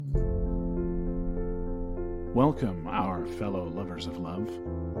Welcome, our fellow lovers of love,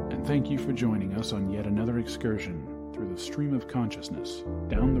 and thank you for joining us on yet another excursion through the stream of consciousness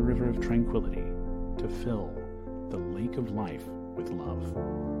down the river of tranquility to fill the lake of life with love.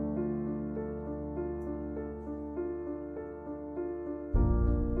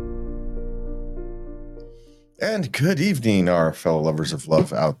 And good evening, our fellow lovers of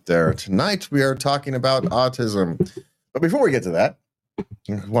love out there. Tonight we are talking about autism. But before we get to that,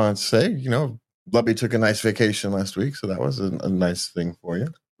 I want to say, Lubby took a nice vacation last week, so that was a nice thing for you.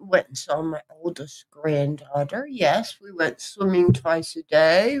 Went and saw my oldest granddaughter. Yes, we went swimming twice a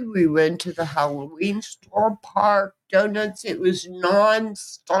day. We went to the Halloween store, park, donuts. It was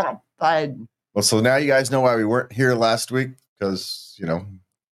non-stop fun. Well, so now you guys know why we weren't here last week, because,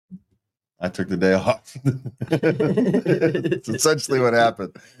 I took the day off. It's essentially what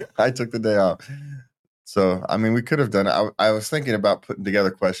happened. I took the day off. So, we could have done it. I was thinking about putting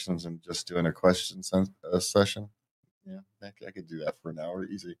together questions and just doing a question session. Yeah, I could do that for an hour,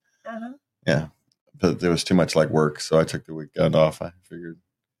 easy. Uh-huh. Yeah, but there was too much work, so I took the weekend off. I figured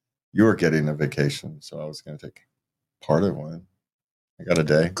you were getting a vacation, so I was going to take part of one. I got a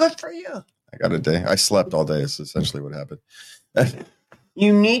day. Good for you. I got a day. I slept all day is essentially what happened.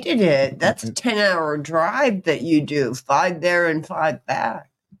 You needed it. That's a 10-hour drive that you do. 5 there and 5 back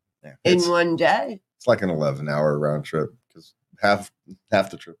in one day. It's like an 11-hour round trip because half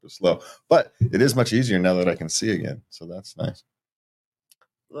the trip was slow. But it is much easier now that I can see again. So that's nice.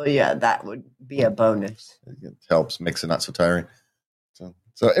 Well, yeah, that would be a bonus. It helps, makes it not so tiring.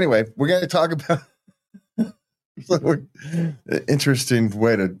 So anyway, we're going to talk about an interesting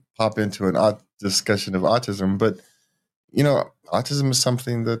way to pop into an discussion of autism. But autism is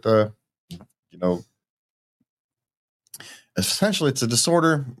something that, essentially it's a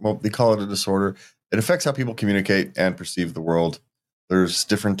disorder. Well, they call it a disorder. It affects how people communicate and perceive the world. There's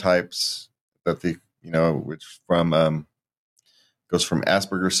different types that which goes from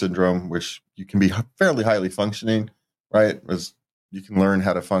Asperger's syndrome, which you can be fairly highly functioning, right? As you can learn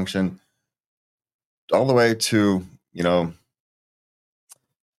how to function, all the way to,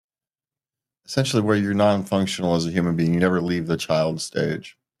 essentially where you're non-functional as a human being. You never leave the child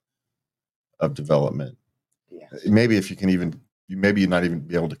stage of development. Yes. Maybe if you can maybe not even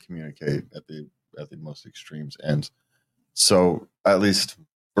be able to communicate at the most extremes ends. So at least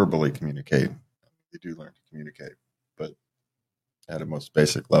verbally communicate. You do learn to communicate, but at a most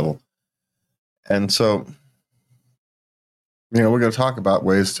basic level. And so, we're going to talk about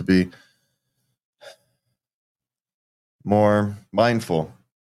ways to be more mindful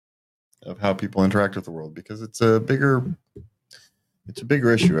of how people interact with the world, because it's a bigger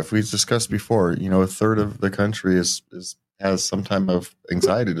issue. If we've discussed before, a third of the country has some type of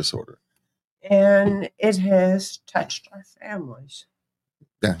anxiety disorder, and it has touched our families.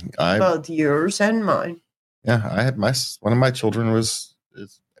 Yeah, both yours and mine. Yeah, I had one of my children is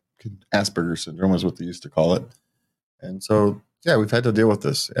Asperger's syndrome, is what they used to call it, and so yeah, we've had to deal with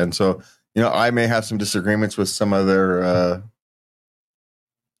this, and so I may have some disagreements with some of their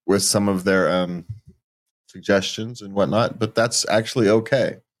suggestions and whatnot, but that's actually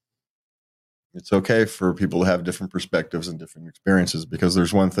okay. It's okay for people to have different perspectives and different experiences, because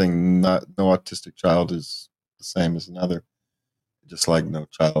there's one thing: no autistic child is the same as another, just like no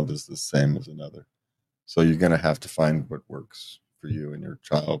child is the same as another. So you're going to have to find what works for you and your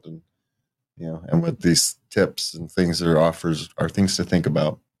child, and and what these tips and things that are offers are things to think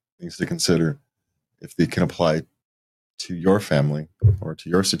about, things to consider, if they can apply to your family or to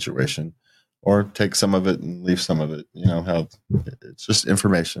your situation, or take some of it and leave some of it. How it's just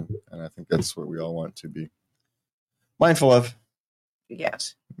information, and I think that's what we all want to be mindful of.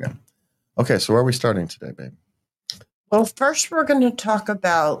 Yes. Yeah. Okay, so where are we starting today, babe? Well, first we're going to talk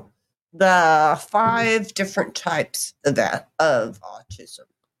about the 5 different types of autism.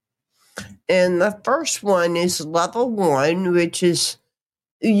 And the first one is level 1, which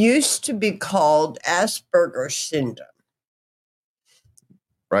used to be called Asperger's syndrome.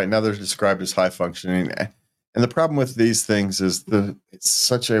 Right now they're described as high functioning. And the problem with these things is it's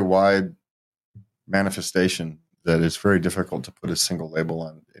such a wide manifestation that it's very difficult to put a single label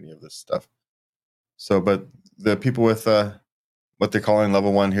on any of this stuff. So, but the people with what they call in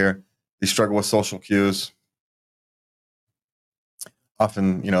level 1 here, they struggle with social cues.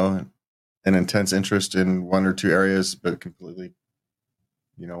 Often, an intense interest in one or two areas, but completely,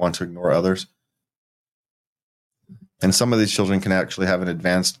 want to ignore others. And some of these children can actually have an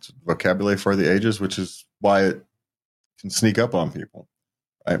advanced vocabulary for the ages, which is why it can sneak up on people,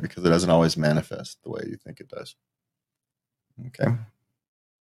 right? Because it doesn't always manifest the way you think it does. Okay.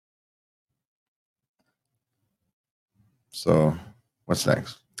 So what's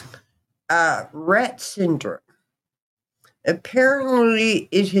next? Rett syndrome. Apparently,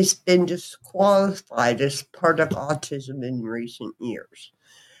 it has been disqualified as part of autism in recent years.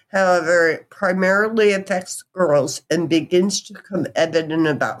 However, it primarily affects girls and begins to become evident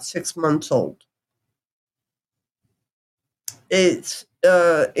about 6 months old. It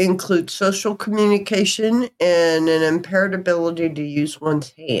includes social communication and an impaired ability to use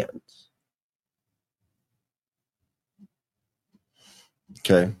one's hands.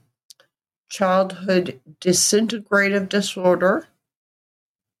 Okay. Childhood disintegrative disorder.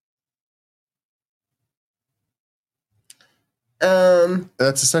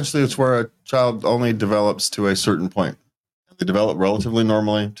 That's essentially it's where a child only develops to a certain point. They develop relatively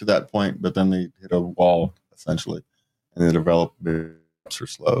normally to that point, but then they hit a wall essentially, and they develop or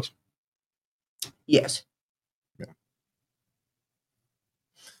slows. Yes. Yeah.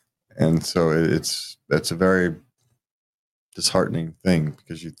 And so that's a very disheartening thing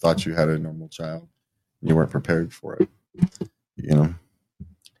because you thought you had a normal child, and you weren't prepared for it. You know,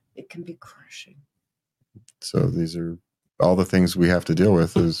 it can be crushing. So these are all the things we have to deal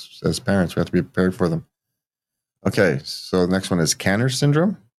with as parents. We have to be prepared for them. Okay, so the next one is Kanner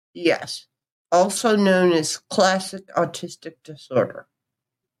syndrome. Yes, also known as classic autistic disorder.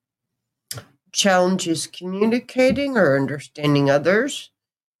 Challenges communicating or understanding others,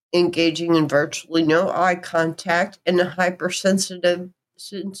 engaging in virtually no eye contact, and a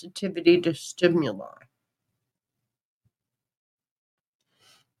hypersensitivity to stimuli.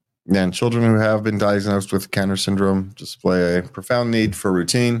 And children who have been diagnosed with Kanner syndrome display a profound need for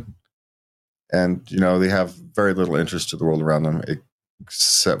routine. And, they have very little interest to the world around them,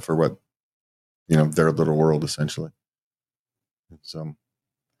 except for what, their little world, essentially. So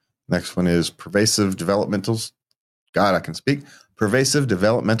next one is pervasive developmental. God, I can speak. Pervasive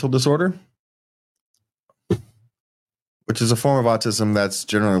developmental disorder, which is a form of autism that's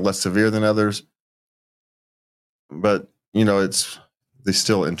generally less severe than others. But, they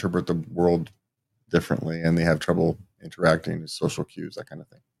still interpret the world differently and they have trouble interacting with social cues, that kind of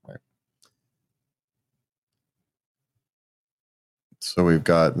thing. Right. So we've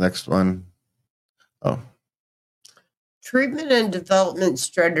got next one. Oh. Treatment and development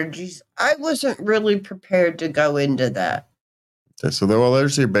strategies. I wasn't really prepared to go into that. Okay, so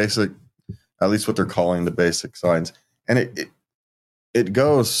there's your basic, at least what they're calling the basic signs. And it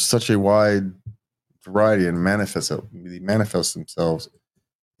goes such a wide variety and they manifest themselves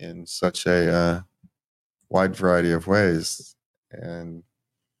in such a wide variety of ways. And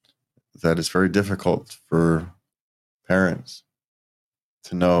that is very difficult for parents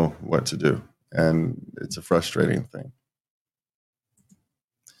to know what to do. And it's a frustrating thing.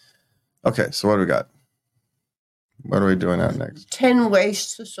 Okay, so what do we got? What are we doing out next? 10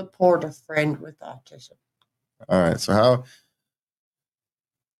 ways to support a friend with autism. All right, so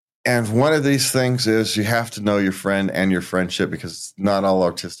and one of these things is you have to know your friend and your friendship because not all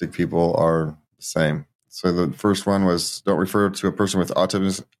autistic people are the same. So the first one was don't refer to a person with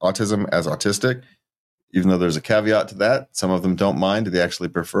autism as autistic, even though there's a caveat to that. Some of them don't mind. They actually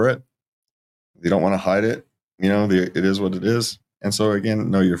prefer it. They don't want to hide it. It is what it is. And so,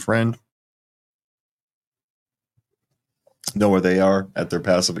 again, know your friend. Know where they are at their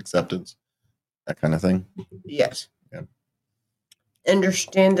passive acceptance, that kind of thing. Yes. Yeah.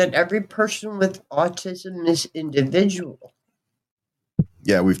 Understand that every person with autism is individual.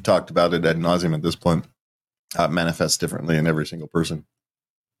 Yeah, we've talked about it ad nauseum at this point. How it manifests differently in every single person.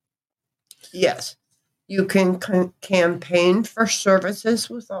 Yes. You can campaign for services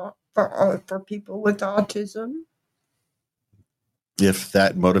for people with autism. If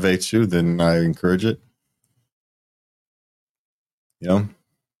that motivates you, then I encourage it.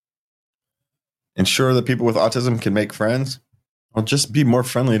 Ensure that people with autism can make friends. Or just be more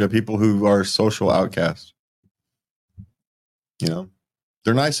friendly to people who are social outcasts. They're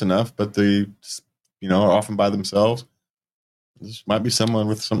nice enough, but they, are often by themselves. This might be someone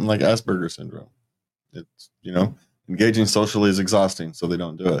with something like Asperger's syndrome. It's, engaging socially is exhausting, so they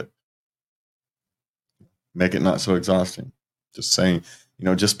don't do it. Make it not so exhausting. Just saying,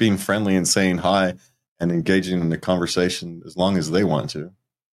 just being friendly and saying hi and engaging in the conversation as long as they want to.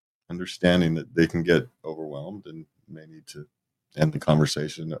 Understanding that they can get overwhelmed and may need to end the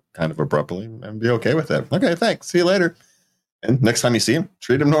conversation kind of abruptly and be okay with that. Okay, thanks. See you later. And next time you see them,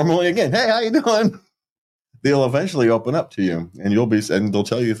 treat them normally again. Hey, how you doing? They'll eventually open up to you and they'll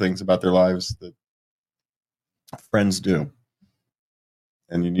tell you things about their lives that friends do.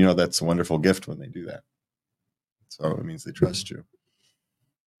 And that's a wonderful gift when they do that. So it means they trust you.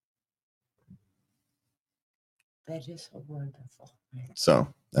 That is a wonderful thing. So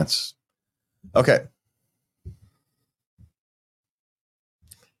that's okay.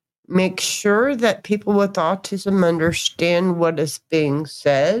 make sure that people with autism understand what is being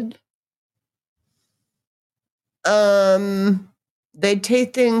said. They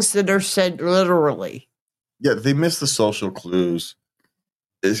take things that are said literally. Yeah, they miss the social clues.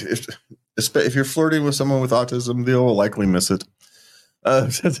 If you're flirting with someone with autism, they'll likely miss it.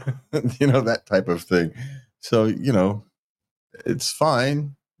 That type of thing. So, it's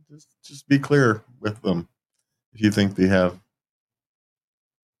fine. Just be clear with them. If you think they have,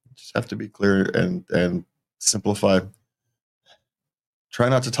 just have to be clear and simplify. Try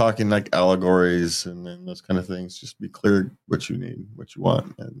not to talk in like allegories and those kind of things. Just be clear what you need, what you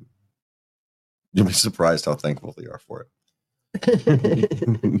want, and you'll be surprised how thankful they are for it.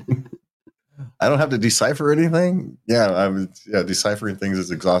 I don't have to decipher anything. Deciphering things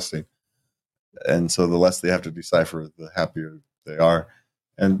is exhausting. And so the less they have to decipher, the happier they are.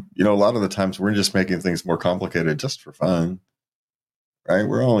 And, a lot of the times we're just making things more complicated just for fun, right?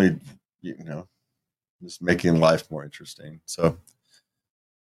 We're only, just making life more interesting. So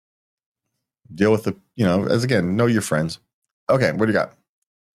deal with know your friends. Okay, what do you got?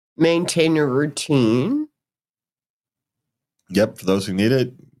 Maintain a routine. Yep, for those who need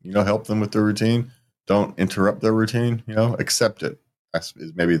it, help them with their routine. Don't interrupt their routine, accept it. That's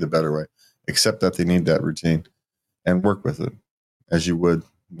maybe the better way. Accept that they need that routine and work with it as you would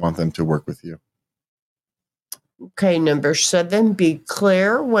want them to work with you. Okay, number 7, be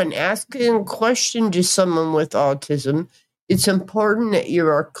clear. When asking a question to someone with autism, it's important that you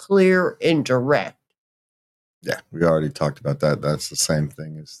are clear and direct. Yeah, we already talked about that. That's the same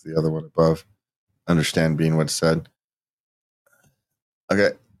thing as the other one above. Understand being what's said.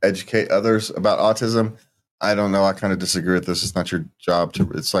 Okay, educate others about autism. I don't know. I kind of disagree with this. It's not your job to.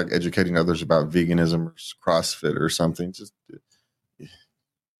 It's like educating others about veganism or CrossFit or something. Just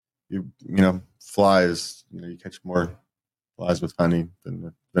flies. You catch more flies with honey than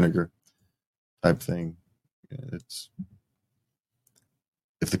with vinegar, type thing. It's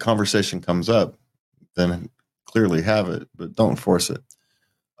if the conversation comes up, then clearly have it, but don't force it.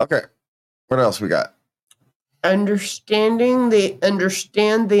 Okay, what else we got? Understand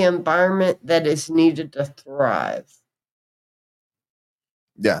the environment that is needed to thrive.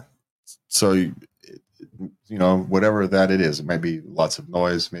 Yeah. So, whatever that it is, it might be lots of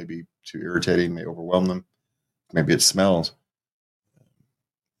noise, maybe too irritating, may overwhelm them. Maybe it smells.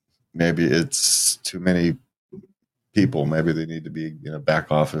 Maybe it's too many people. Maybe they need to be in a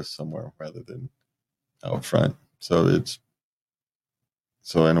back office somewhere rather than out front. So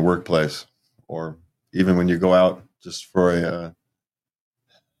in a workplace, or even when you go out just for a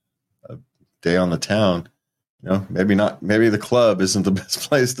day on the town, maybe the club isn't the best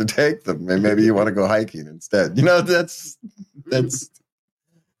place to take them. Maybe you want to go hiking instead. That's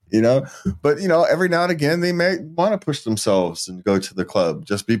but every now and again they may want to push themselves and go to the club.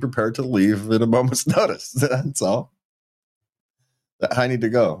 Just be prepared to leave at a moment's notice. That's all. I need to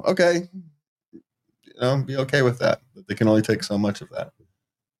go. Okay. Be okay with that. But they can only take so much of that.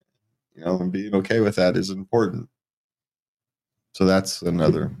 And being okay with that is important. So that's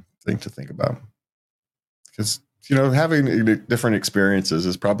another thing to think about. Because, having different experiences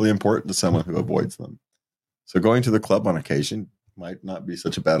is probably important to someone who avoids them. So going to the club on occasion might not be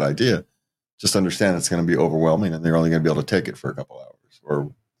such a bad idea. Just understand it's going to be overwhelming and they're only going to be able to take it for a couple hours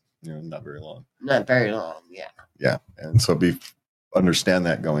or, not very long. Not very long, yeah. Yeah. And so understand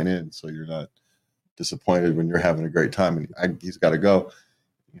that going in so you're not disappointed when you're having a great time and he's got to go.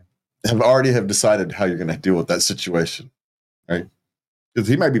 Have decided how you're going to deal with that situation, right? Because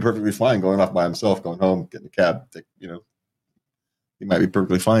he might be perfectly fine going off by himself, going home, getting a cab. He might be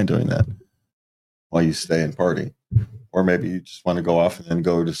perfectly fine doing that while you stay and party. Or maybe you just want to go off and then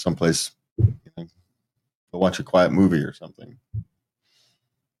go to someplace, go watch a quiet movie or something.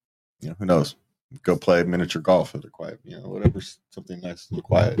 Who knows? Go play miniature golf at a quiet, whatever, something nice and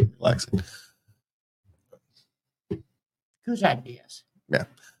quiet and relaxing. Good ideas. Yeah.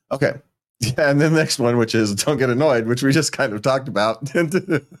 Okay. Yeah, and then the next one, which is don't get annoyed, which we just kind of talked about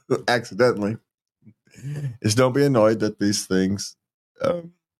accidentally, is don't be annoyed that these things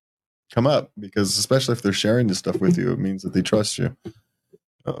come up, because especially if they're sharing this stuff with you, it means that they trust you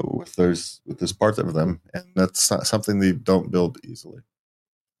with this part of them, and that's not something they don't build easily.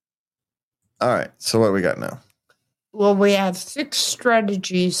 All right, so what do we got now? Well, we have 6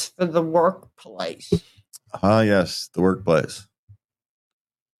 strategies for the workplace. Yes, the workplace.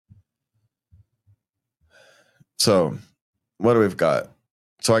 So, what do we've got?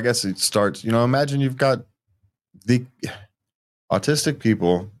 So, I guess it starts, imagine you've got the autistic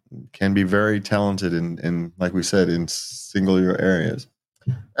people can be very talented in like we said, in singular areas.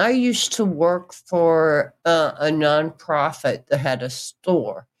 I used to work for a nonprofit that had a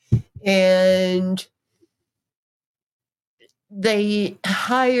store. and they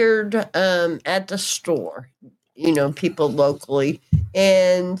hired at the store, people locally,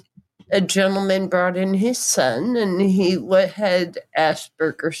 and a gentleman brought in his son, and he had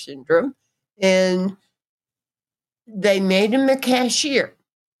Asperger's syndrome, and they made him a cashier.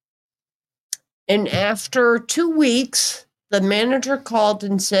 And after 2 weeks, the manager called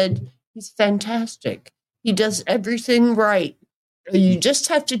and said, he's fantastic. He does everything right. You just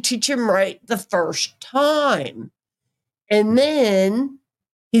have to teach him right the first time. And then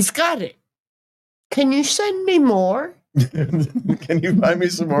he's got it. Can you send me more? Can you find me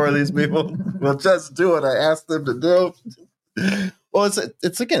some more of these people? Well, just do what I asked them to do. Well,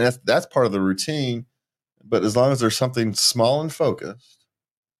 it's again, that's part of the routine. But as long as there's something small and focused,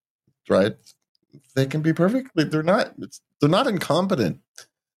 right? They can be perfectly. They're not incompetent.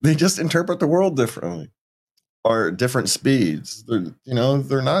 They just interpret the world differently, or at different speeds.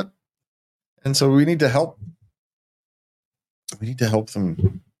 They're not. And so we need to help. We need to help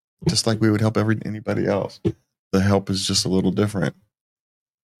them, just like we would help anybody else. The help is just a little different.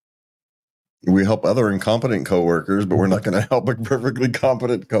 We help other incompetent coworkers, but we're not going to help a perfectly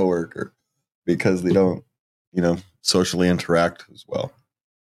competent coworker because they don't, socially interact as well.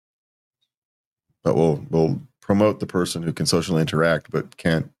 But we'll promote the person who can socially interact but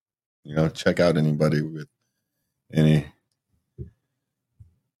can't, check out anybody with any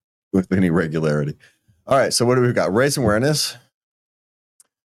regularity. All right, so what do we got? Raise awareness.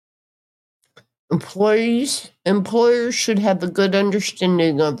 Employers should have a good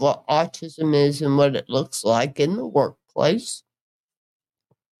understanding of what autism is and what it looks like in the workplace.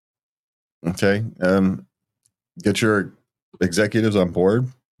 Okay. Get your executives on board.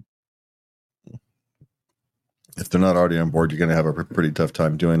 If they're not already on board, you're going to have a pretty tough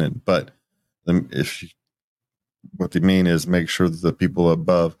time doing it. But what they mean is make sure that the people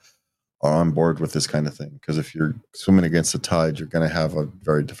above are on board with this kind of thing. Because if you're swimming against the tide, you're going to have a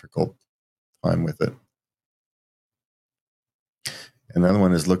very difficult time with it. Another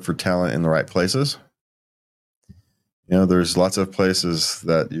one is look for talent in the right places. There's lots of places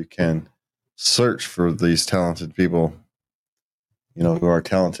that you can search for these talented people, who are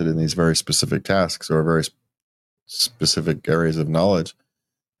talented in these very specific tasks or very specific areas of knowledge.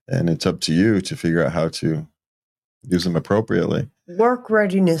 And it's up to you to figure out how to use them appropriately. Work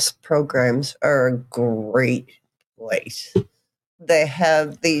readiness programs are a great place. They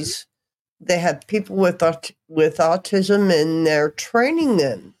have people with autism, and they're training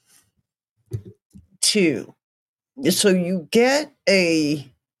them too. So you get a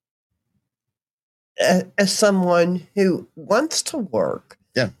someone who wants to work,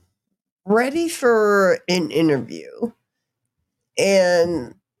 ready for an interview,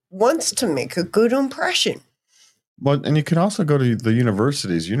 and wants to make a good impression. Well, and you can also go to the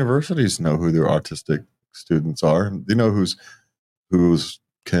universities. Universities know who their autistic students are. They know who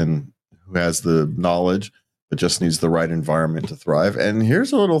has the knowledge, but just needs the right environment to thrive. And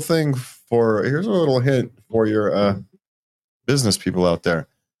here's a little hint for your business people out there.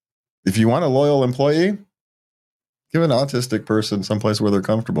 If you want a loyal employee, give an autistic person someplace where they're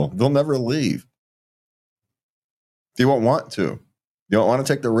comfortable. They'll never leave. They won't want to. They won't want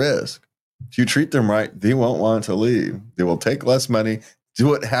to take the risk. If you treat them right, they won't want to leave. They will take less money,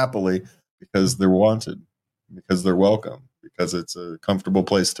 do it happily because they're wanted, because they're welcome, because it's a comfortable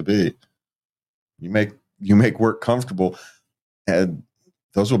place to be. You make work comfortable, and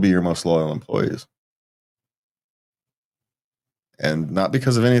those will be your most loyal employees. And not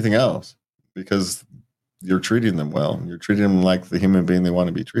because of anything else, because you're treating them well. You're treating them like the human being they want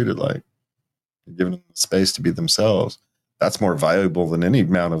to be treated like. You're giving them the space to be themselves. That's more valuable than any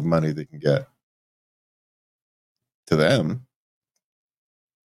amount of money they can get to them.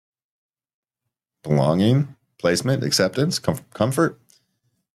 Belonging, placement, acceptance, comfort.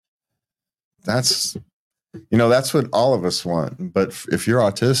 That's what all of us want. But if you're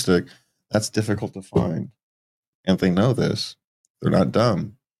autistic, that's difficult to find. And they know this. They're not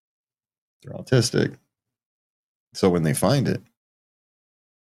dumb. They're autistic. So when they find it,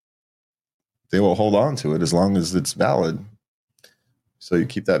 they will hold on to it as long as it's valid. So you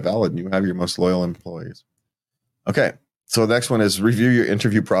keep that valid and you have your most loyal employees. Okay. So the next one is review your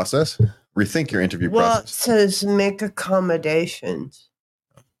interview process. Rethink your interview process. Well, it says make accommodations.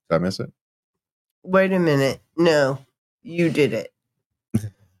 Did I miss it? Wait a minute. No, you did it.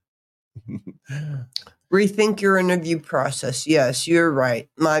 Rethink your interview process. Yes, you're right.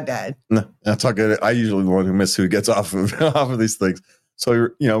 My bad. No, that's all good. I usually the one who gets off of these things. So,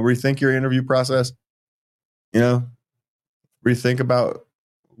 rethink your interview process. Rethink about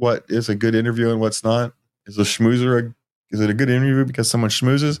what is a good interview and what's not. Is it a good interview because someone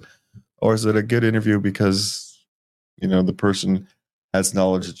schmoozes? Or is it a good interview because, the person has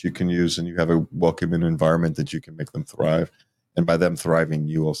knowledge that you can use and you have a welcoming environment that you can make them thrive. And by them thriving,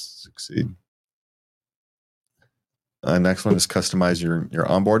 you will succeed. Next one is customize your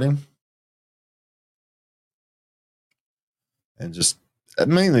onboarding. And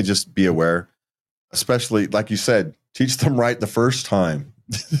mainly just be aware, especially like you said, teach them right the first time.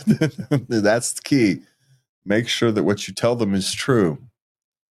 That's the key. Make sure that what you tell them is true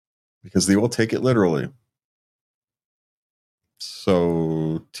because they will take it literally.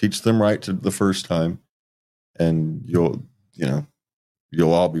 So teach them right to the first time and you'll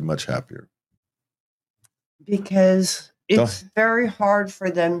all be much happier. Because it's very hard for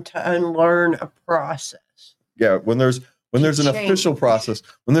them to unlearn a process. Yeah, when there's an official process,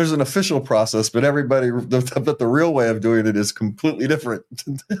 but but the real way of doing it is completely different.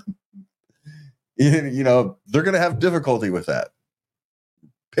 They're going to have difficulty with that.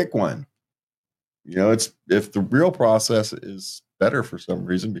 Pick one. It's if the real process is better for some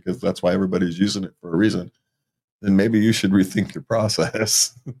reason, because that's why everybody's using it for a reason, then maybe you should rethink your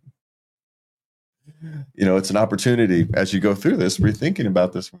process. It's an opportunity as you go through this, rethinking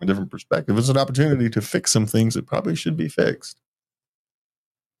about this from a different perspective. It's an opportunity to fix some things that probably should be fixed.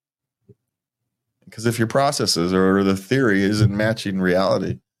 Because if your processes or the theory isn't matching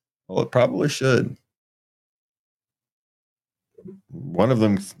reality, well, it probably should. One of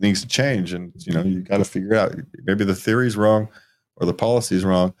them needs to change, and you got to figure out maybe the theory's wrong, or the policy's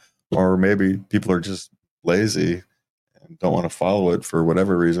wrong, or maybe people are just lazy and don't want to follow it for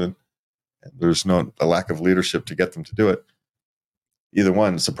whatever reason. And there's a lack of leadership to get them to do it. Either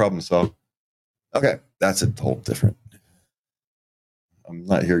one, it's a problem solved. Okay, that's a whole different. I'm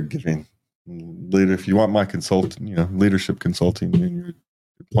not here giving leader. If you want my leadership consulting in your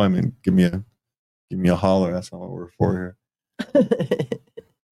deployment, give me a holler. That's not what we're for here.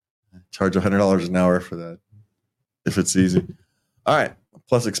 Charge $100 an hour for that if it's easy. All right,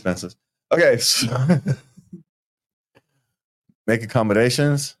 plus expenses. Okay, so make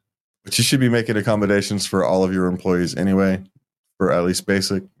accommodations, but you should be making accommodations for all of your employees anyway, for at least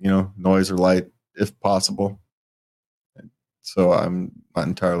basic, noise or light if possible. So I'm not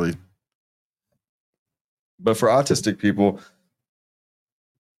entirely, but for autistic people,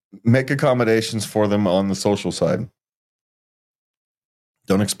 make accommodations for them on the social side.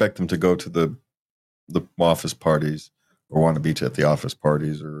 Don't expect them to go to the office parties or want to be at the office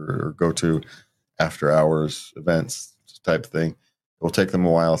parties or go to after hours events type thing. It will take them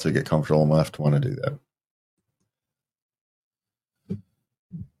a while to get comfortable enough to want to do that.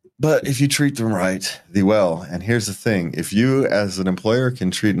 But if you treat them right, they will. And here's the thing. If you as an employer can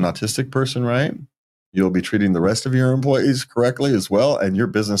treat an autistic person right, you'll be treating the rest of your employees correctly as well, and your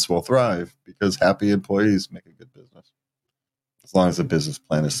business will thrive because happy employees make a good business. As long as the business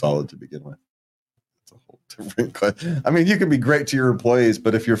plan is solid to begin with. It's a whole different question. I mean, you can be great to your employees,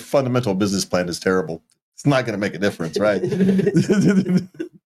 but if your fundamental business plan is terrible, it's not going to make a difference, right?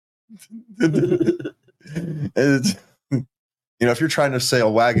 If you're trying to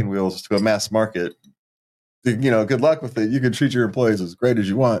sell wagon wheels to a mass market, good luck with it. You can treat your employees as great as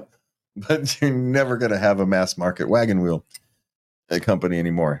you want, but you're never going to have a mass market wagon wheel company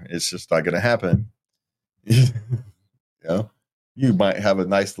anymore. It's just not going to happen. You might have a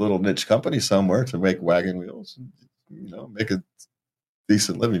nice little niche company somewhere to make wagon wheels, and, make a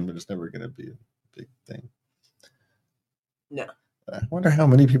decent living, but it's never going to be a big thing. No. I wonder how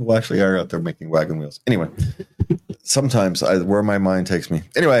many people actually are out there making wagon wheels. Anyway, sometimes where my mind takes me.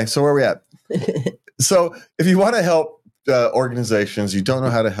 Anyway, so where are we at? So if you want to help organizations, you don't know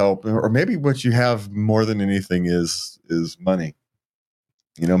how to help, or maybe what you have more than anything is money.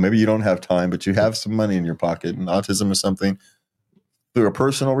 Maybe you don't have time, but you have some money in your pocket, and autism is something through a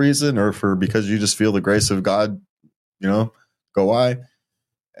personal reason or because you just feel the grace of God, go by.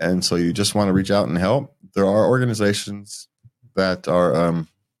 And so you just want to reach out and help. There are organizations that are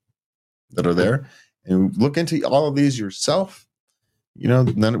there, and look into all of these yourself.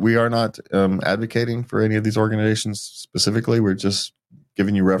 We are not advocating for any of these organizations specifically. We're just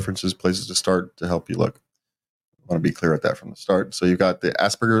giving you references, places to start to help you look. I want to be clear at that from the start. So you've got the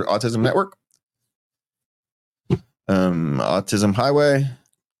Asperger Autism Network, Autism Highway.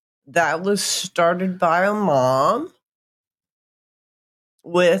 That was started by a mom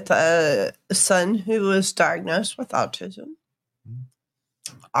with a son who was diagnosed with autism.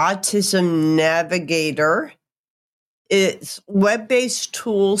 Autism Navigator. It's web-based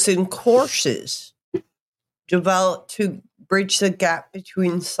tools and courses developed to bridge the gap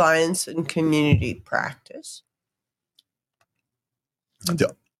between science and community practice. Yeah.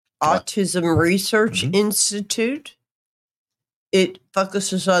 Autism Research Institute. It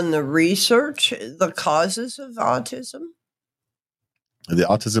focuses on the research, the causes of autism. The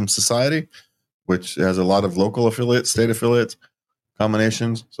Autism Society, which has a lot of local affiliates, state affiliates,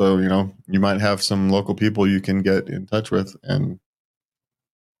 combinations. So, you might have some local people you can get in touch with and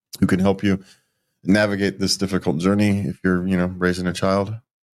who can help you navigate this difficult journey if you're, raising a child.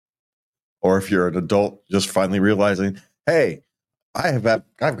 Or if you're an adult just finally realizing, hey, I've got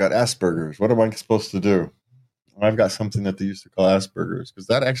Asperger's. What am I supposed to do? I've got something that they used to call Asperger's, because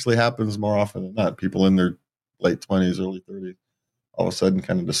that actually happens more often than not. People in their late 20s, early 30s, all of a sudden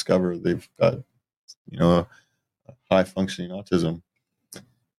kind of discover they've got, a high functioning autism,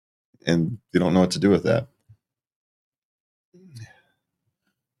 and they don't know what to do with that.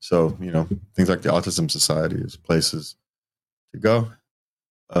 So, things like the Autism Society is places to go.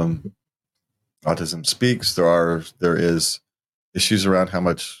 Autism Speaks. There is issues around how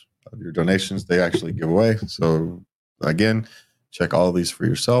much of your donations they actually give away. So again, check all of these for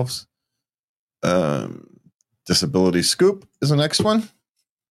yourselves. Disability Scoop is the next one.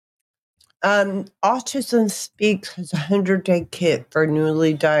 Autism Speaks has a 100-day kit for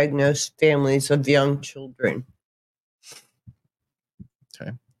newly diagnosed families of young children.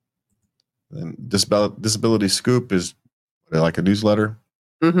 Okay. Then Disability Scoop is like a newsletter.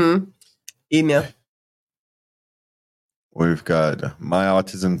 Mm-hmm. Email. We've got My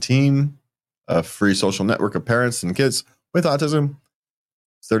Autism Team, a free social network of parents and kids with autism.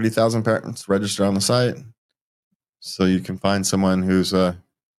 30,000 parents registered on the site. So you can find someone who's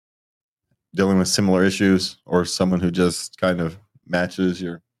dealing with similar issues, or someone who just kind of matches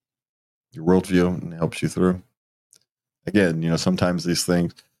your worldview and helps you through. Again, sometimes these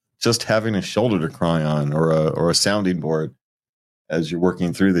things, just having a shoulder to cry on, or a sounding board as you're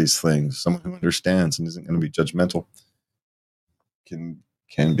working through these things, someone who understands and isn't going to be judgmental,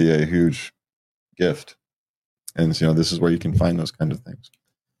 can be a huge gift. And this is where you can find those kind of things.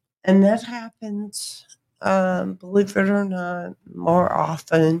 And that happens, believe it or not, more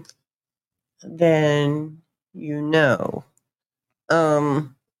often than you know.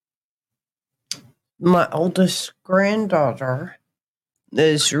 My oldest granddaughter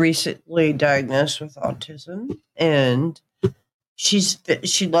is recently diagnosed with autism, and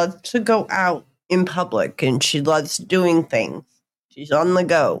she loves to go out in public, and she loves doing things. She's on the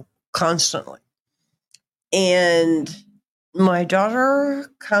go constantly. And my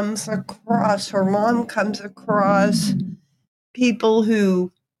daughter her mom comes across people who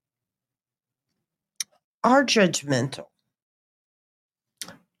are judgmental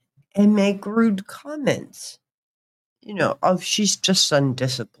and make rude comments. She's just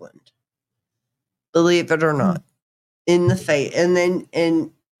undisciplined. Believe it or not. In the face.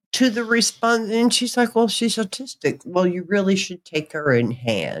 And to the response, and she's like, well, she's autistic. Well, you really should take her in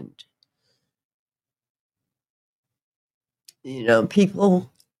hand.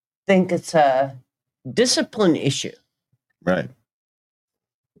 People think it's a discipline issue. Right.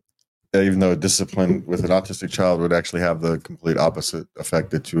 Even though discipline with an autistic child would actually have the complete opposite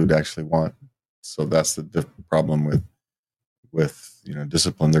effect that you would actually want. So that's the problem with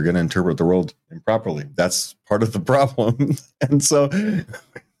discipline. They're going to interpret the world improperly. That's part of the problem. And so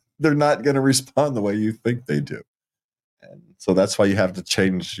they're not going to respond the way you think they do. And so that's why you have to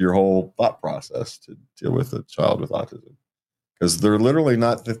change your whole thought process to deal with a child with autism, because they're literally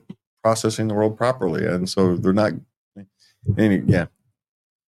not processing the world properly. And so they're not, yeah.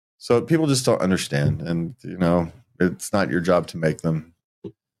 So people just don't understand, and it's not your job to make them,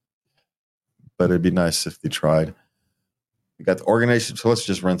 but it'd be nice if they tried. We got the organization. So let's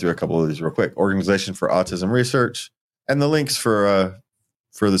just run through a couple of these real quick. Organization for Autism Research, and the links for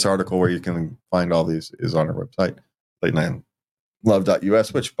this article where you can find all these is on our website,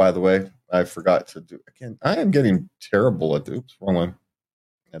 late9love.us, which, by the way, I forgot to do again. I am getting terrible at wrong one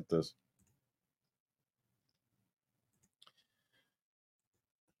at this.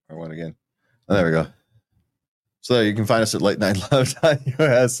 I went again. Oh, there we go. So you can find us at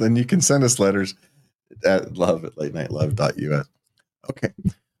late9love.us, and you can send us letters at love@late9love.us. Okay.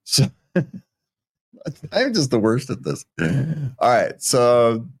 So I'm just the worst at this. All right.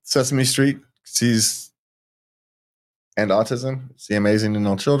 So Sesame Street sees and autism, see amazing in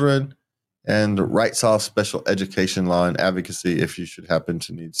all children, and Rights Off Special Education Law and Advocacy if you should happen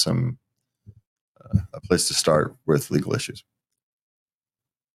to need some a place to start with legal issues.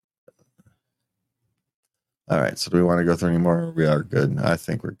 All right. So do we want to go through any more? We are good. I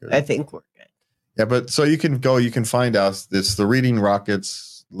think we're good. Yeah, but so you can find out. It's the Reading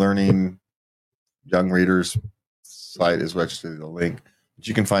Rockets Learning Young Readers site is actually the link. But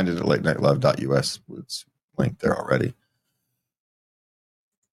you can find it at late9love.us. It's linked there already.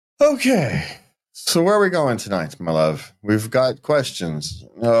 Okay. So where are we going tonight, my love? We've got questions.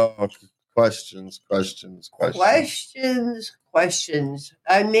 Oh, questions. Questions.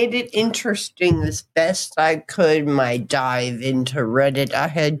 I made it interesting as best I could. My dive into Reddit. I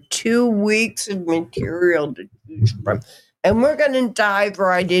had 2 weeks of material to choose from. And we're going to dive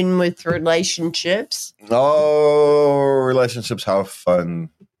right in with relationships. Oh, relationships, how fun.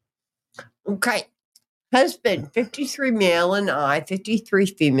 Okay. Husband, 53 male, and I, 53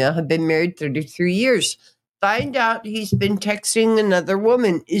 female, have been married 33 years. Find out he's been texting another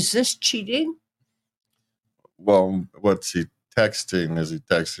woman. Is this cheating? Well, what's he texting? Is he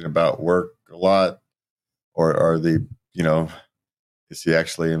texting about work a lot? Or are they, is he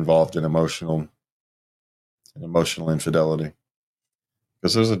actually involved in emotional infidelity?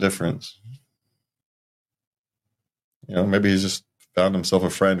 Because there's a difference. Maybe he's just found himself a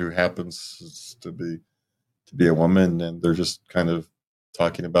friend who happens to be a woman, and they're just kind of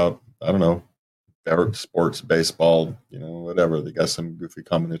talking about, I don't know, sports, baseball, whatever. They got some goofy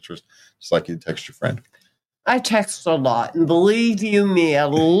common interest, just like you'd text your friend. I text a lot, and believe you me, a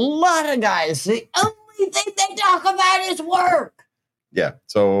lot of guys, the only thing they talk about is work. Yeah.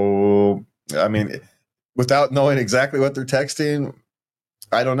 So, I mean, without knowing exactly what they're texting,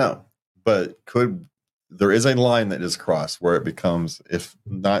 I don't know. But there is a line that is crossed where it becomes, if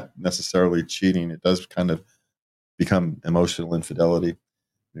not necessarily cheating, it does kind of become emotional infidelity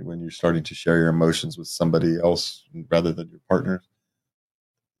when you're starting to share your emotions with somebody else rather than your partner.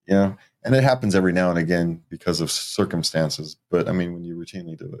 And it happens every now and again because of circumstances. But I mean, when you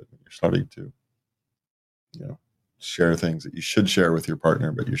routinely do it, you're starting to, share things that you should share with your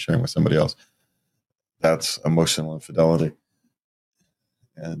partner, but you're sharing with somebody else. That's emotional infidelity.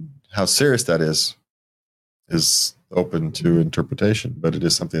 And how serious that is open to interpretation, but it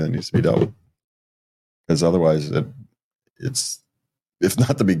is something that needs to be dealt with. Because otherwise, it's if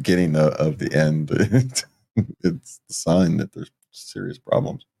not the beginning of the end, it's the sign that there's serious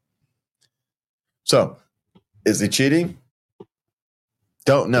problems. So, is he cheating?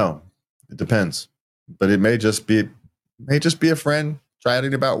 Don't know. It depends. But it may just be a friend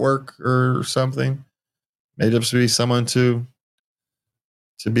chatting about work or something. May just be someone to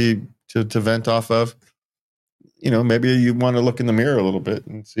vent off of. Maybe you want to look in the mirror a little bit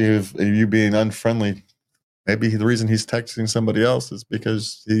and see if you being unfriendly. Maybe the reason he's texting somebody else is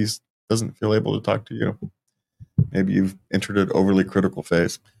because he doesn't feel able to talk to you. Maybe you've entered an overly critical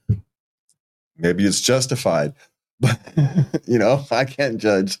phase. Maybe it's justified. But, I can't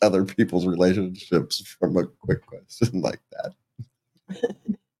judge other people's relationships from a quick question like that.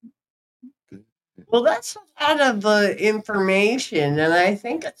 Well, that's a lot of information, and I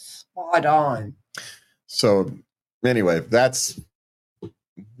think it's spot on. So, anyway, that's,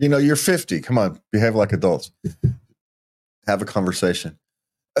 you're 50. Come on, behave like adults. Have a conversation.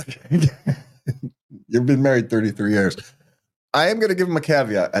 You've been married 33 years. I am going to give him a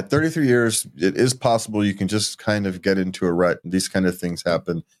caveat. At 33 years, it is possible you can just kind of get into a rut. And these kind of things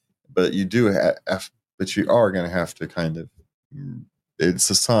happen, but you are going to have to kind of. It's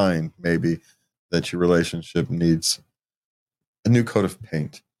a sign, maybe, that your relationship needs a new coat of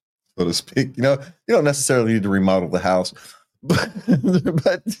paint, so to speak. You don't necessarily need to remodel the house, but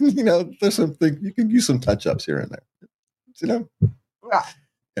there's something you can use some touch-ups here and there.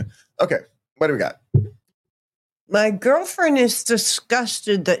 Yeah. Okay, what do we got? My girlfriend is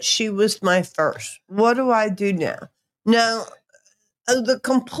disgusted that she was my first. What do I do now? Now, the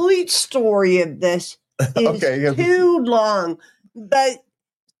complete story of this is too long, but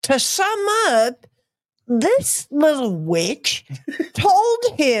to sum up, this little witch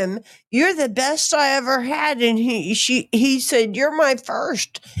told him, "You're the best I ever had," and he said, "You're my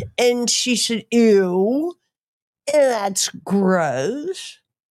first," and she said, "Ew, that's gross."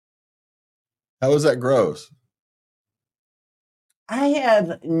 How is that gross? I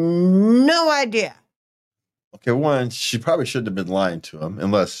have no idea. Okay, one, she probably shouldn't have been lying to him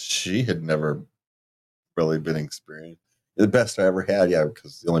unless she had never really been experienced. The best I ever had, yeah,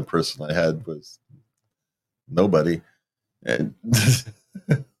 because the only person I had was nobody. And,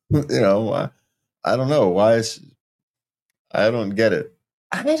 I don't know. Why I don't get it.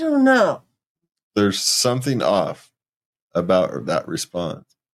 I don't know. There's something off about that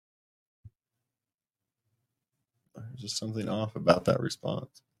response. There's just something off about that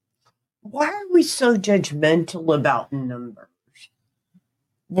response. Why are we so judgmental about numbers?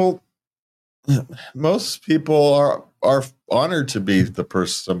 Well, most people are honored to be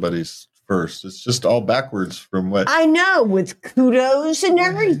somebody's first. It's just all backwards from what I know, with kudos and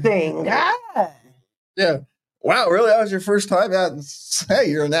everything. Yeah. Wow, really? That was your first time? Yeah. Hey,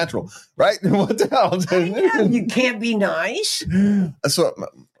 you're a natural, right? What the hell? I know, you can't be nice. So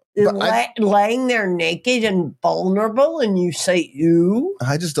laying there naked and vulnerable, and you say ew?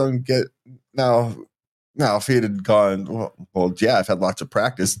 I just don't get now. Now, if he had gone, well, yeah, I've had lots of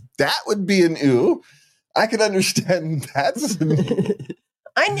practice. That would be an ew. I could understand that.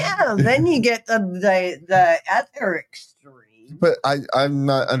 I know. Then you get the other extreme. But I'm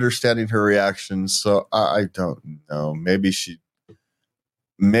not understanding her reaction, so I don't know. Maybe she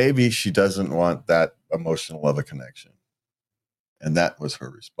doesn't want that emotional of a connection. And that was her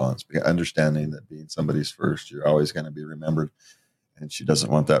response. Understanding that being somebody's first, you're always going to be remembered. And she doesn't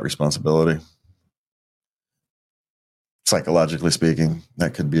want that responsibility. Psychologically speaking,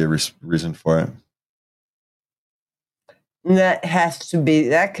 that could be a reason for it. That has to be,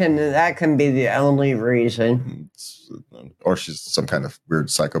 that can be the only reason. Or she's some kind of weird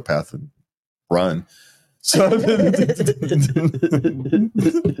psychopath and run. So,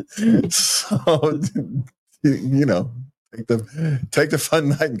 you know, take the fun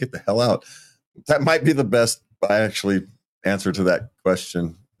night and get the hell out. That might be the best actually answer to that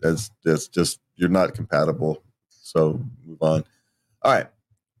question. It's just you're not compatible. So move on. All right.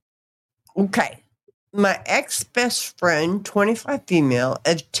 Okay. My ex-best friend, 25 female,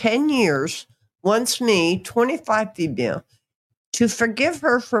 of 10 years, wants me, 25 female, to forgive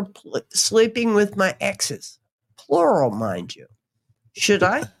her for sleeping with my exes. Plural, mind you. Should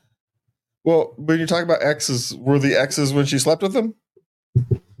I? Well, when you talk about exes, were the exes when she slept with them?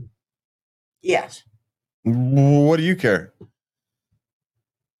 Yes. What do you care?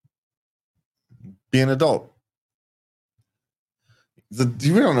 Be an adult. We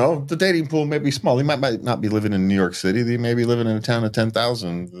don't know. The dating pool may be small. He might not be living in New York City. He may be living in a town of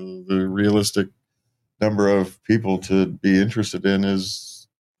 10,000. The realistic number of people to be interested in is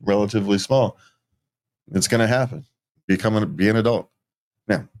relatively small. It's going to happen. Be an adult.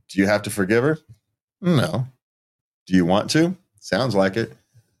 Now, do you have to forgive her? No. Do you want to? Sounds like it.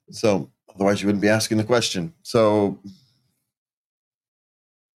 So otherwise you wouldn't be asking the question. So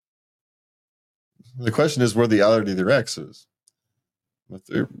the question is, were the other their exes?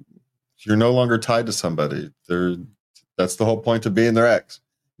 You're no longer tied to somebody. That's the whole point of being their ex.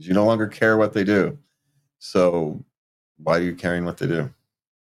 You no longer care what they do. So why are you caring what they do?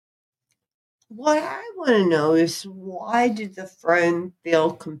 What I want to know is, why did the friend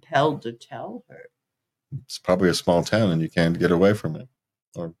feel compelled to tell her? It's probably a small town and you can't get away from it.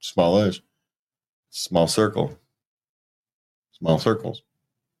 Or small-ish. Small circle. Small circles.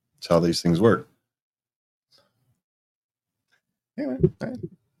 That's how these things work. Anyway,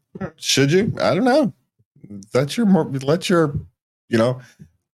 should you? I don't know.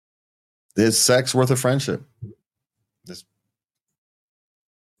 Is sex worth a friendship?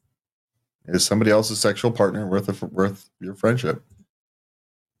 Is somebody else's sexual partner worth your friendship?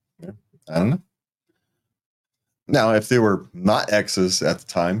 I don't know. Now, if they were not exes at the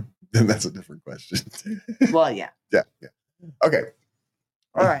time, then that's a different question. Well, yeah. Yeah. Okay.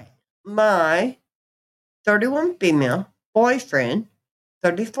 All right. My 31 female boyfriend,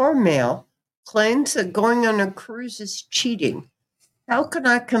 34 male, claims that going on a cruise is cheating. How can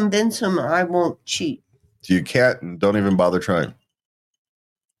I convince him I won't cheat? You can't, and don't even bother trying.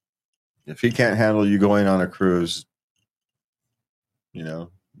 If he can't handle you going on a cruise, then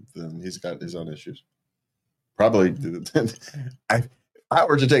he's got his own issues. Probably, if I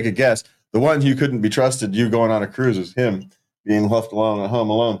were to take a guess, the one who couldn't be trusted, you going on a cruise, is him being left alone at home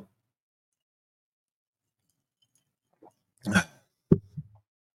alone.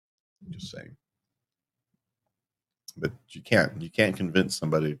 Just saying. But you can't convince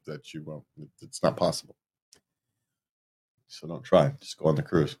somebody that you won't. It's not possible. So don't try. Just go on the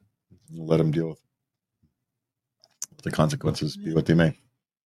cruise. Let them deal with the consequences, be what they may.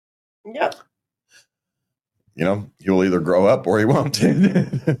 Yep. He will either grow up or he won't.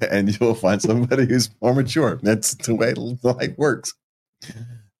 And you'll find somebody who's more mature. That's the way life works.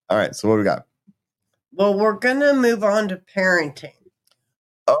 All right. So what do we got? Well, we're going to move on to parenting.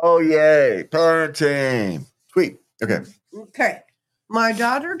 Oh, yay. Parenting. Sweet. Okay. My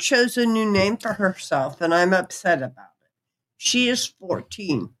daughter chose a new name for herself, and I'm upset about it. She is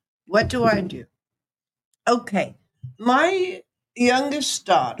 14. What do I do? Okay. My youngest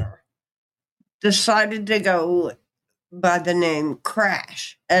daughter decided to go by the name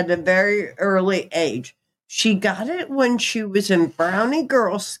Crash at a very early age. She got it when she was in Brownie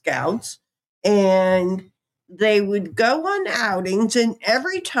Girl Scouts, and they would go on outings, and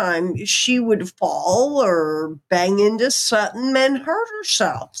every time she would fall or bang into something and hurt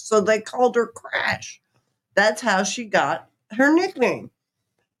herself. So they called her Crash. That's how she got her nickname.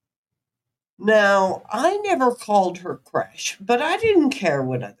 Now, I never called her Crash, but I didn't care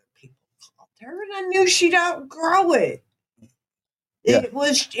what other people called her, and I knew she'd outgrow it. Yeah. It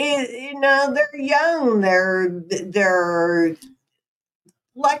was, they're young. They're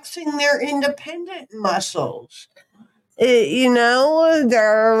flexing their independent muscles.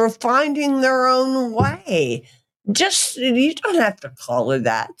 They're finding their own way. You don't have to call her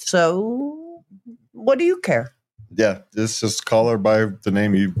that. So what do you care? Yeah, just call her by the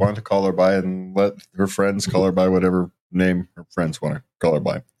name you want to call her by, and let her friends call her by whatever name her friends want to call her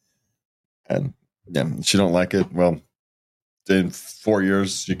by. And yeah, if she don't like it, well, in 4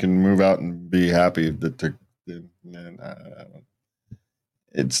 years you can move out and be happy that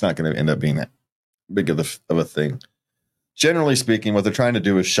it's not going to end up being that big of a thing. Generally speaking, what they're trying to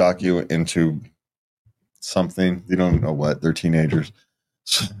do is shock you into something. You don't know what. They're teenagers.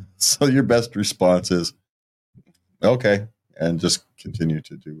 So your best response is, okay, and just continue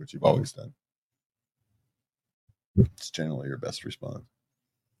to do what you've always done. It's generally your best response.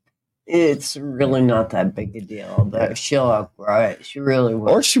 It's really not that big a deal, but she'll outgrow it. She really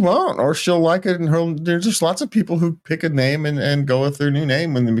will. Or she won't, or she'll like it. And there's just lots of people who pick a name and go with their new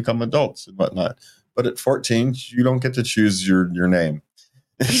name when they become adults and whatnot. But at 14, you don't get to choose your name.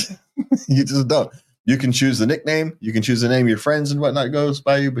 You just don't. You can choose the nickname. You can choose the name your friends and whatnot goes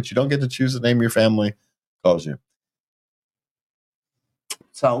by you, but you don't get to choose the name your family calls you.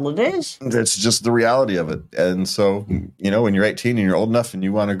 That's all it is. That's just the reality of it. And so, when you're 18 and you're old enough and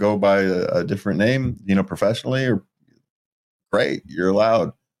you want to go by a different name, professionally, or great, you're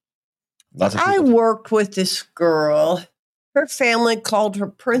allowed. I worked with this girl. Her family called her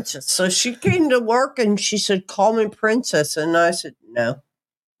Princess. So she came to work and she said, call me Princess. And I said, no.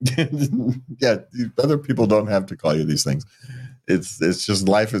 Yeah, other people don't have to call you these things. It's just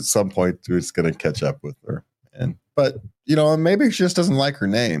life at some point it's going to catch up with her. But maybe she just doesn't like her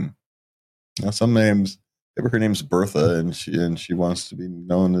name. Some names, maybe her name's Bertha, and she wants to be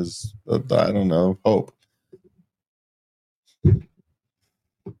known as I don't know, Hope.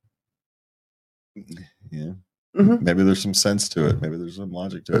 Yeah, Maybe there's some sense to it. Maybe there's some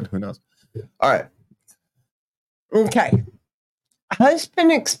logic to it. Who knows? All right. Okay.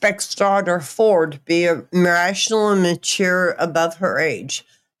 Husband expects daughter 4 to be rational and mature above her age.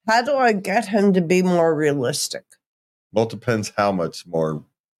 How do I get him to be more realistic? Well, it depends how much more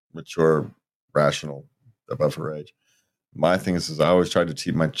mature, rational above her age. My thing is I always try to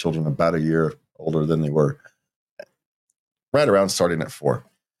keep my children about a year older than they were, right around starting at 4.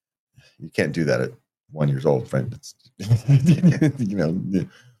 You can't do that at 1 year old, right?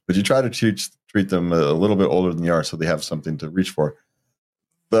 But you try to treat them a little bit older than you are, so they have something to reach for.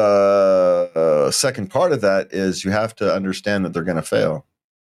 The second part of that is you have to understand that they're going to fail.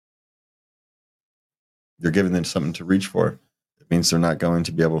 You're giving them something to reach for. It means they're not going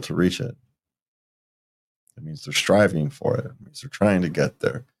to be able to reach it. It means they're striving for it. It means they're trying to get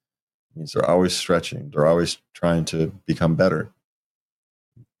there. It means they're always stretching. They're always trying to become better.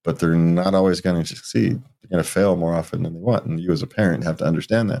 But they're not always going to succeed. They're going to fail more often than they want. And you as a parent have to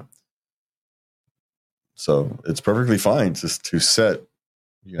understand that. So it's perfectly fine to set,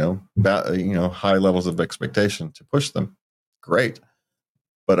 high levels of expectation to push them. Great.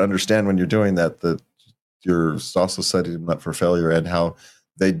 But understand when you're doing that you're also setting them up for failure, and how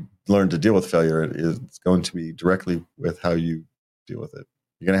they learn to deal with failure is going to be directly with how you deal with it.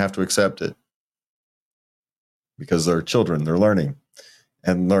 You're going to have to accept it because they're children, they're learning,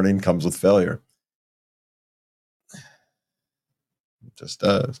 and learning comes with failure. It just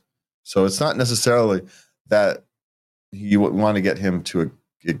does. So it's not necessarily that you want to get him to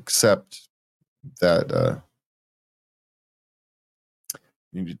accept that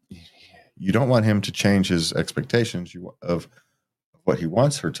you don't want him to change his expectations of what he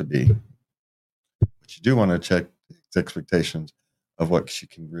wants her to be. But you do want to check his expectations of what she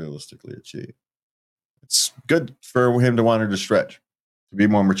can realistically achieve. It's good for him to want her to stretch, to be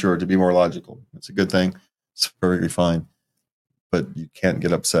more mature, to be more logical. It's a good thing. It's perfectly fine. But you can't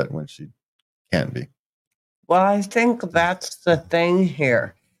get upset when she can't be. Well, I think that's the thing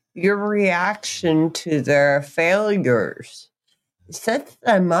here. Your reaction to their failures sets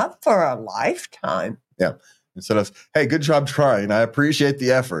them up for a lifetime. Yeah. Instead of, hey, good job trying. I appreciate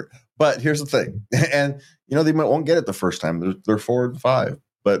the effort. But here's the thing. And, they won't get it the first time. They're 4 and 5.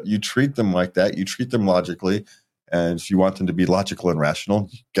 But you treat them like that. You treat them logically. And if you want them to be logical and rational,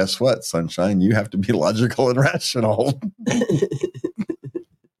 guess what, sunshine? You have to be logical and rational.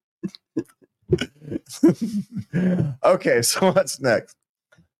 Okay, so what's next?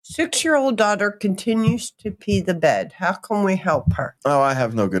 6-year-old daughter continues to pee the bed. How can we help her? Oh, I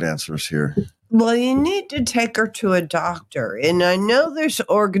have no good answers here. Well, you need to take her to a doctor. And I know there's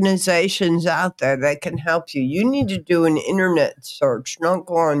organizations out there that can help you. You need to do an internet search, not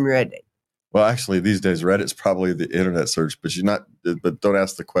go on Reddit. Well, actually, these days Reddit's probably the internet search, but don't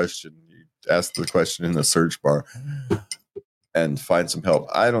ask the question. You ask the question in the search bar and find some help.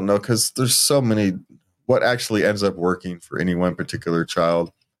 I don't know, because there's so many. What actually ends up working for any one particular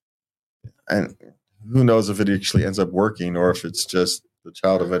child, and who knows if it actually ends up working or if it's just the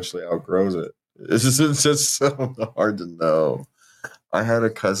child eventually outgrows it. It's just so hard to know. I had a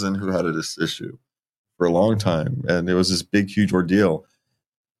cousin who had this issue for a long time, and it was this big, huge ordeal.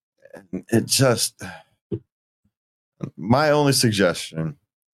 And it just, my only suggestion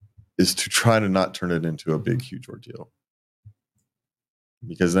is to try to not turn it into a big, huge ordeal,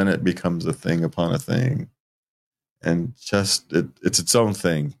 because then it becomes a thing upon a thing, and just it's its own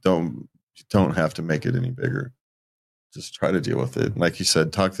thing. You don't have to make it any bigger. Just try to deal with it. Like you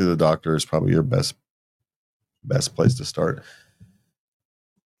said, talk to the doctor is probably your best place to start.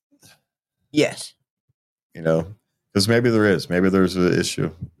 Yes. Because maybe there's an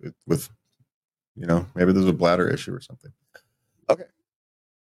issue with maybe there's a bladder issue or something. Okay.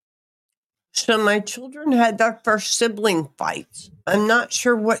 So my children had their first sibling fights. I'm not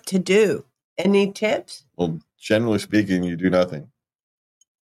sure what to do. Any tips? Well, generally speaking, you do nothing.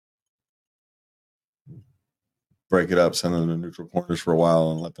 Break it up, send them to neutral corners for a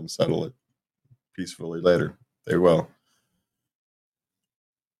while, and let them settle it peacefully later. They will.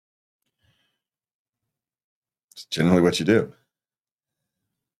 It's generally what you do.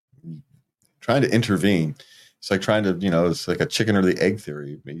 Trying to intervene. It's like trying to, it's like a chicken or the egg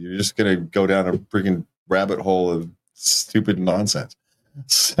theory. You're just going to go down a freaking rabbit hole of stupid nonsense.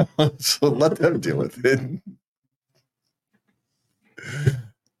 So let them deal with it.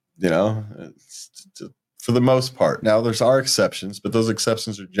 For the most part. Now, there are exceptions, but those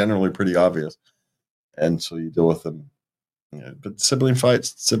exceptions are generally pretty obvious. And so you deal with them. But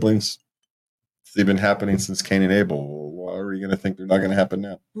siblings, they've been happening since Cain and Abel. Why are you going to think they're not going to happen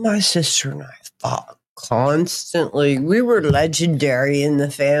now? My sister and I fought constantly. We were legendary in the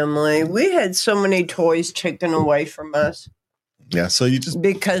family. We had so many toys taken away from us. Yeah, so you just...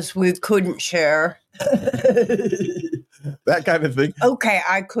 Because we couldn't share. That kind of thing. Okay,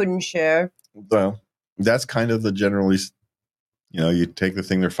 I couldn't share. Well, that's kind of the generally, you take the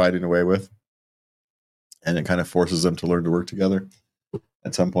thing they're fighting away with, and it kind of forces them to learn to work together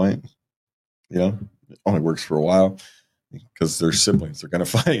at some point. It only works for a while because they're siblings. They're going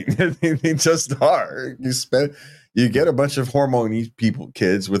to fight. They just are. You get a bunch of hormone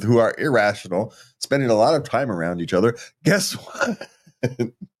kids who are irrational, spending a lot of time around each other. Guess what?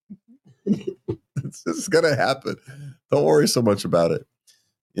 It's just going to happen. Don't worry so much about it.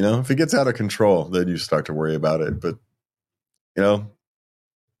 If it gets out of control, then you start to worry about it. But,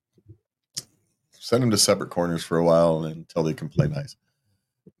 send them to separate corners for a while until they can play nice.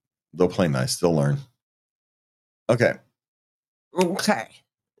 They'll play nice. They'll learn. Okay.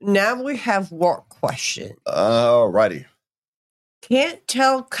 Now we have work question. All righty. Can't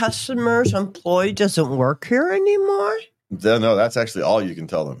tell customers employee doesn't work here anymore? No, that's actually all you can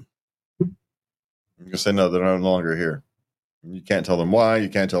tell them. You can say, no, they're no longer here. You can't tell them why. You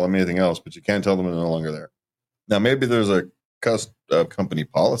can't tell them anything else, but you can't tell them they're no longer there. Now, maybe there's a company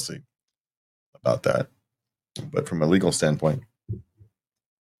policy about that, but from a legal standpoint,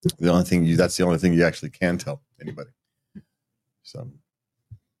 that's the only thing you actually can tell anybody. So,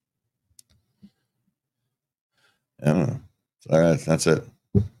 I don't know. All right, that's it.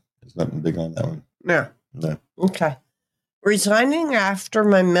 There's nothing big on that one. No. No. Okay. Resigning after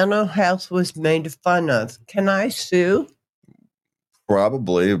my mental health was made fun of. Can I sue?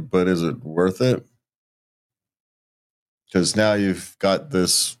 Probably, but is it worth it? Because now you've got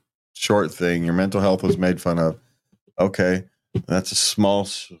this short thing. Your mental health was made fun of. Okay, that's a small,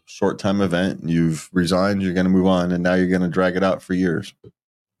 short-time event. You've resigned. You're going to move on, and now you're going to drag it out for years.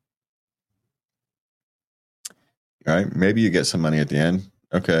 All right? Maybe you get some money at the end.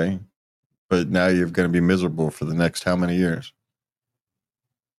 Okay. But now you're going to be miserable for the next how many years?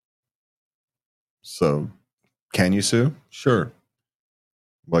 So, can you sue? Sure.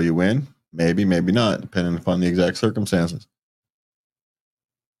 Will you win? Maybe, maybe not, depending upon the exact circumstances.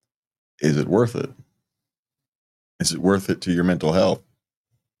 Is it worth it? Is it worth it to your mental health?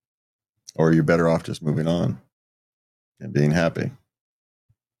 Or are you better off just moving on and being happy?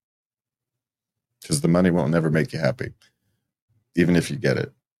 Because the money won't never make you happy, even if you get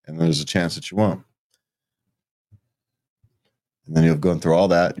it. And there's a chance that you won't. And then you've gone through all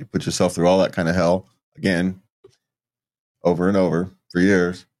that. You put yourself through all that kind of hell again, over and over for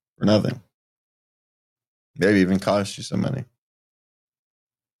years for nothing. Maybe even cost you some money.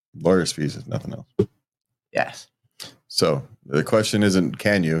 Lawyer's fees, if nothing else. Yes. So the question isn't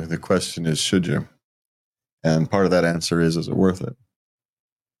can you? The question is should you? And part of that answer is it worth it?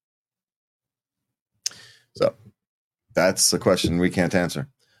 So that's a question we can't answer.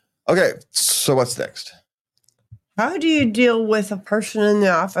 Okay, so what's next? How do you deal with a person in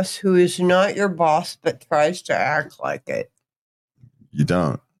the office who is not your boss but tries to act like it? You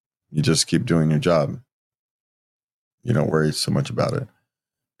don't. You just keep doing your job. You don't worry so much about it.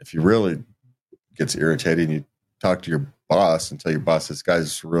 If you really gets irritating, you talk to your boss and tell your boss, this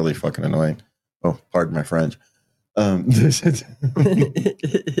guy's really fucking annoying. Oh, pardon my French. And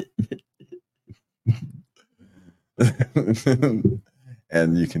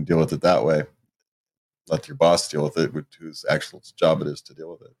you can deal with it that way. Let your boss deal with it, whose actual job it is to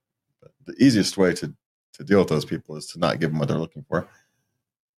deal with it. But the easiest way to deal with those people is to not give them what they're looking for,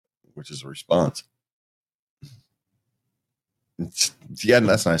 which is a response. Yeah, and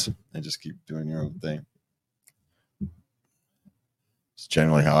that's nice. And just keep doing your own thing. It's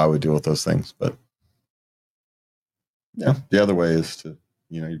generally how I would deal with those things. But yeah, the other way is to,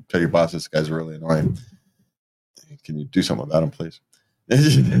 you tell your boss, this guy's really annoying. Can you do something about him, please?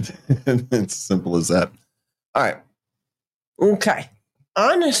 It's as simple as that. All right. Okay.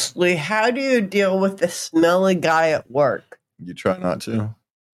 Honestly, how do you deal with the smelly guy at work? You try not to.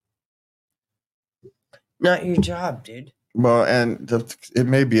 Not your job, dude. Well, and it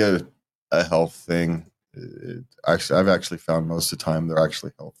may be a health thing. I've actually found most of the time they're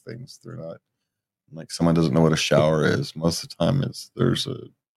actually health things. They're not like someone doesn't know what a shower is. Most of the time there's a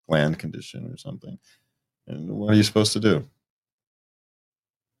gland condition or something. And what are you supposed to do?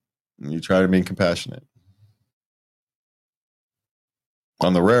 You try to be compassionate.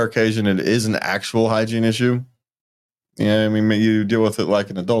 On the rare occasion it is an actual hygiene issue. Yeah, I mean, you deal with it like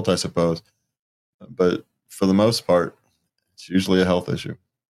an adult, I suppose. But for the most part, it's usually a health issue.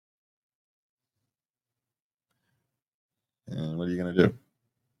 And what are you going to do?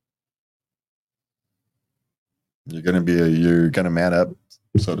 You're going to man up,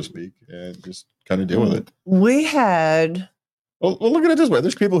 so to speak, and just kind of deal with it. We had... Well, look at it this way.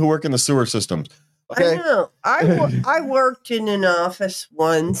 There's people who work in the sewer systems. Okay? I know. I worked in an office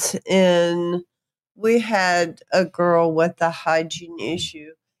once, and we had a girl with a hygiene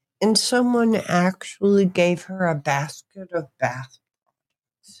issue, and someone actually gave her a basket of bath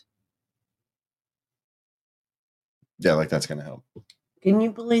products. Yeah, like that's going to help. Can you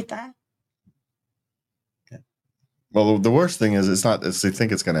believe that? Yeah. Well, the worst thing is they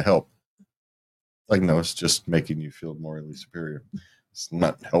think it's going to help. Like, no, it's just making you feel morally superior. It's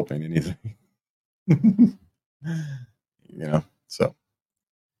not helping anything. So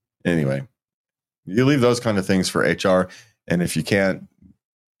anyway, you leave those kind of things for HR. And if you can't,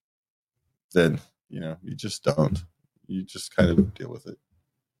 then, you just don't. You just kind of deal with it.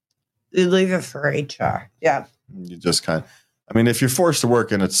 You leave it for HR. Yeah. You just if you're forced to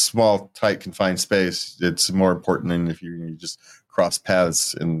work in a small, tight, confined space, it's more important than if you just cross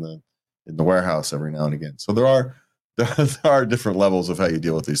paths in the warehouse every now and again. So there are different levels of how you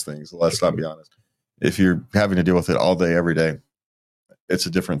deal with these things. Let's not be honest. If you're having to deal with it all day, every day, it's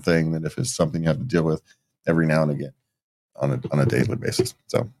a different thing than if it's something you have to deal with every now and again on a daily basis.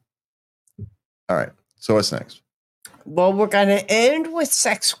 So, all right. So what's next? Well, we're going to end with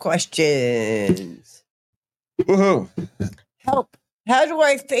sex questions. Woohoo! Help. How do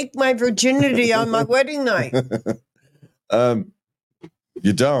I fake my virginity on my wedding night?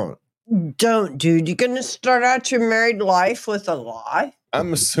 You don't. Don't, dude. You're going to start out your married life with a lie?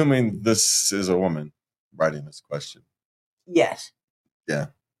 I'm assuming this is a woman writing this question. Yes. Yeah.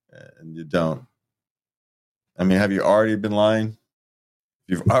 And you don't. I mean, have you already been lying?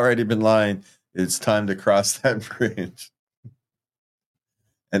 If you've already been lying, it's time to cross that bridge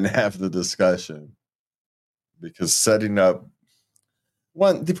and have the discussion. Because setting up,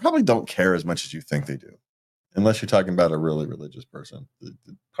 one, they probably don't care as much as you think they do. Unless you're talking about a really religious person. They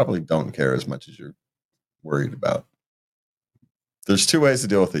probably don't care as much as you're worried about. There's two ways to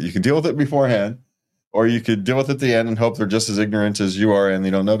deal with it. You can deal with it beforehand, or you could deal with it at the end and hope they're just as ignorant as you are and they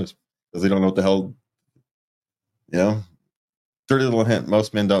don't notice. Because they don't know what the hell, dirty little hint.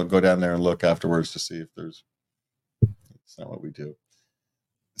 Most men don't go down there and look afterwards to see if there's... It's not what we do.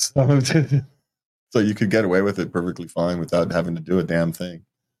 So you could get away with it perfectly fine without having to do a damn thing.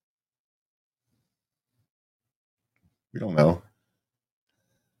 We don't know.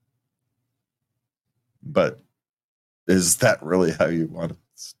 But is that really how you want to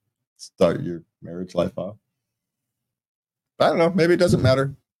start your marriage life off? I don't know. Maybe it doesn't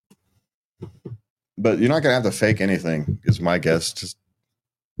matter. But you're not going to have to fake anything, is my guess. Just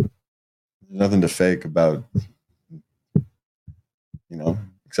nothing to fake about,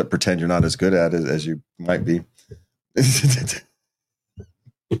 except pretend you're not as good at it as you might be.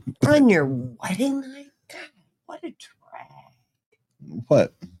 On your wedding night? God, what a drag.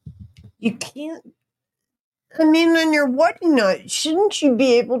 What? You can't I mean, on your wedding night, shouldn't you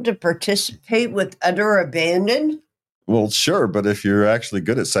be able to participate with utter abandon? Well, sure, but if you're actually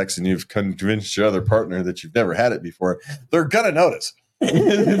good at sex and you've convinced your other partner that you've never had it before, they're gonna notice.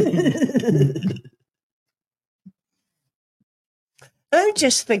 I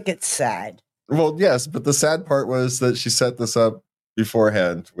just think it's sad. Well, yes, but the sad part was that she set this up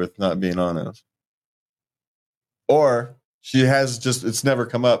beforehand with not being honest. Or she has just, it's never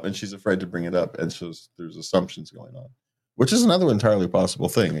come up and she's afraid to bring it up. And so there's assumptions going on, which is another entirely possible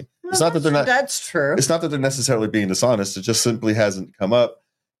thing. It's not that they're not, that's true. It's not that they're necessarily being dishonest. It just simply hasn't come up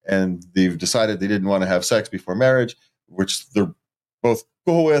and they've decided they didn't want to have sex before marriage, which they're both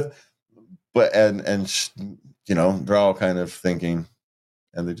cool with. But, you know, they're all kind of thinking,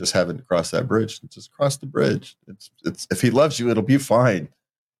 and they just haven't crossed that bridge. Just cross the bridge. It's if he loves you, it'll be fine.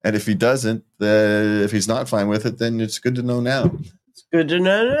 And if he doesn't, if he's not fine with it, then it's good to know now. It's good to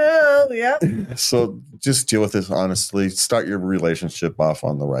know now. Yep. So just deal with this honestly. Start your relationship off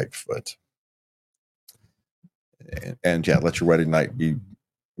on the right foot. And yeah, let your wedding night be,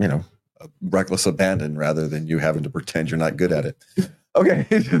 you know, a reckless abandon rather than you having to pretend you're not good at it. Okay.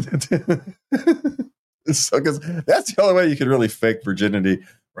 So, because that's the only way you can really fake virginity,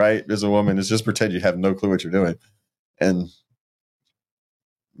 right? As a woman, is just pretend you have no clue what you're doing. And,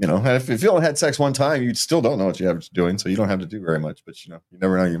 you know, if you only had sex one time, you still don't know what you're doing. So you don't have to do very much. But, you know, you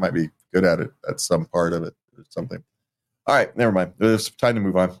never know. You might be good at it at some part of it or something. All right. Never mind. It's time to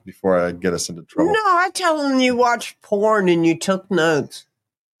move on before I get us into trouble. No, I tell them you watched porn and you took notes.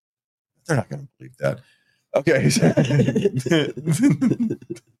 They're not going to believe that. Okay.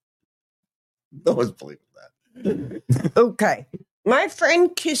 No one's believing that. Okay. My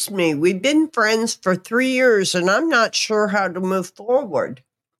friend kissed me. We've been friends for 3 years, and I'm not sure how to move forward.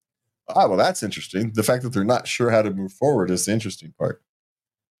 Ah, well, that's interesting. The fact that they're not sure how to move forward is the interesting part.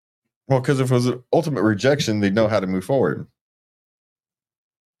 Well, because if it was an ultimate rejection, they'd know how to move forward.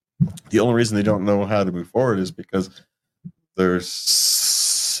 The only reason they don't know how to move forward is because there's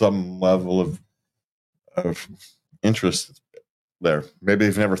some level of interest there. Maybe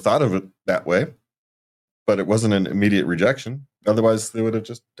they've never thought of it that way, but it wasn't an immediate rejection. Otherwise, they would have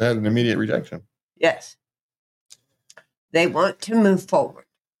just had an immediate rejection. Yes. They want to move forward.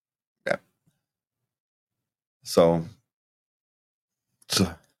 Yeah. So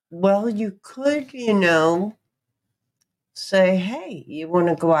well, you could, you know, say, hey, you want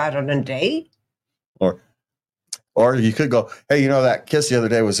to go out on a date? Or you could go, hey, you know, that kiss the other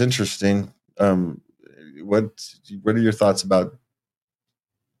day was interesting. What are your thoughts about,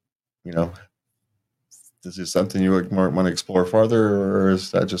 you know, is this something you would want to explore further, or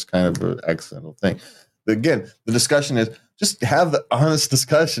is that just kind of an accidental thing? Again, the discussion is just have the honest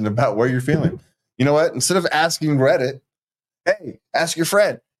discussion about where you're feeling. You know what? Instead of asking Reddit, hey, ask your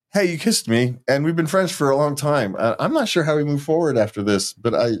friend, hey, you kissed me, and we've been friends for a long time. I'm not sure how we move forward after this,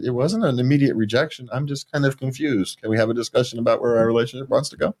 but it wasn't an immediate rejection. I'm just kind of confused. Can we have a discussion about where our relationship wants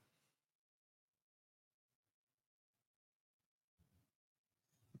to go?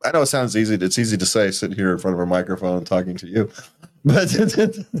 I know it sounds easy. It's easy to say sitting here in front of a microphone talking to you. But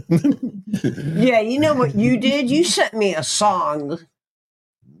yeah, you know what you did? You sent me a song.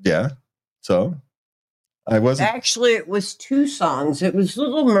 Yeah. So I wasn't. Actually, it was 2 songs. It was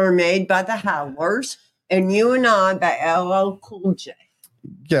Little Mermaid by the Howlers and You and I by LL Cool J.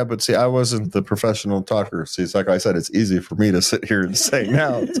 Yeah, but see, I wasn't the professional talker. See, it's like I said, it's easy for me to sit here and say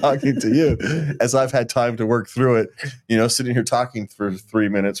now, talking to you, as I've had time to work through it, you know, sitting here talking for 3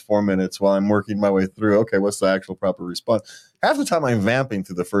 minutes, 4 minutes while I'm working my way through, okay, what's the actual proper response? Half the time I'm vamping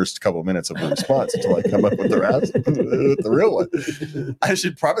through the first couple of minutes of the response until I come up with the real one. I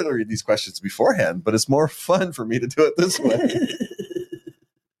should probably read these questions beforehand, but it's more fun for me to do it this way.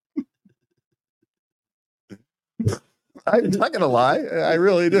 I'm not going to lie. I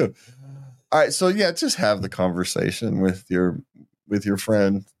really do. All right. So yeah, just have the conversation with your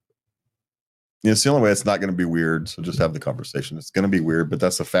friend. You know, it's the only way it's not going to be weird. So just have the conversation. It's going to be weird, but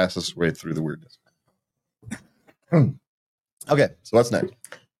that's the fastest way through the weirdness. Okay. So what's next?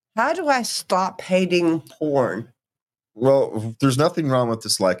 How do I stop hating porn? Well, there's nothing wrong with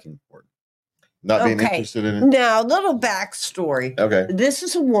disliking porn. Not being interested in it. Now, a little backstory. Okay. This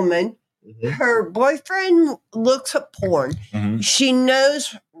is a woman. Mm-hmm. Her boyfriend looks at porn. Mm-hmm. She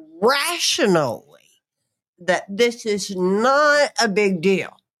knows rationally that this is not a big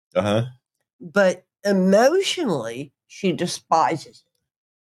deal. Uh-huh. But emotionally, she despises it.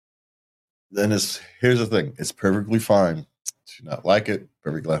 Then here's the thing. It's perfectly fine to not like it.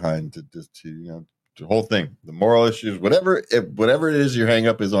 Perfectly fine to you know, the whole thing. The moral issues, whatever it is your hang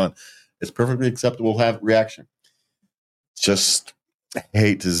up is on, it's perfectly acceptable to have reaction. Just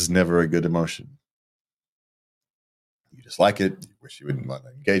hate is never a good emotion. dislike it, you wish you wouldn't want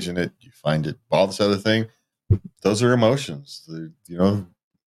to engage in it, you find it, all this other thing. Those are emotions,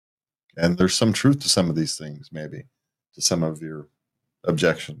 and there's some truth to some of these things, maybe to some of your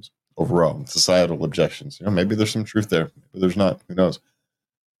objections overall, societal objections. Maybe there's some truth there, maybe there's not. Who knows?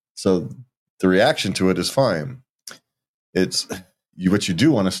 So the reaction to it is fine. It's what you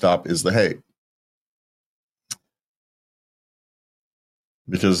do want to stop is the hate,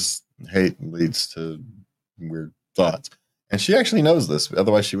 because hate leads to weird thoughts. And she actually knows this.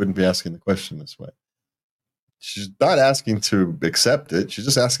 Otherwise, she wouldn't be asking the question this way. She's not asking to accept it. She's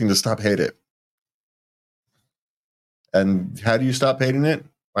just asking to stop hate it. And how do you stop hating it?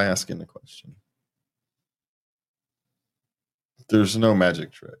 By asking the question. There's no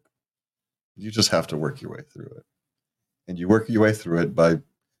magic trick. You just have to work your way through it. And you work your way through it by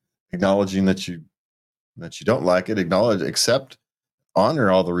acknowledging that you don't like it, accept,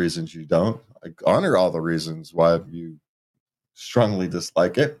 honor all the reasons you don't, honor all the reasons why you strongly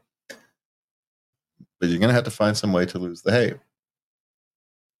dislike it. But you're going to have to find some way to lose the hate.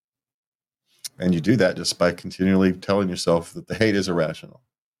 And you do that just by continually telling yourself that the hate is irrational.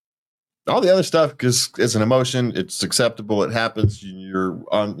 All the other stuff is an emotion. It's acceptable. It happens.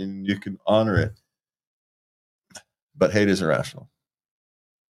 And you can honor it. But hate is irrational.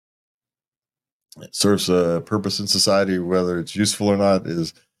 It serves a purpose in society. Whether it's useful or not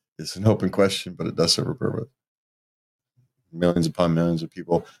is an open question, but it does serve a purpose. Millions upon millions of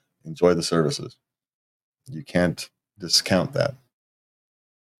people enjoy the services. You can't discount that.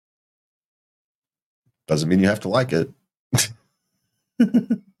 Doesn't mean you have to like it.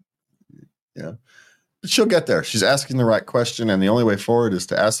 But she'll get there. She's asking the right question, and the only way forward is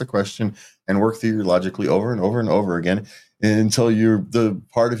to ask the question and work through logically over and over and over again until the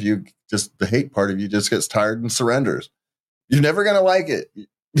hate part of you just gets tired and surrenders. You're never going to like it.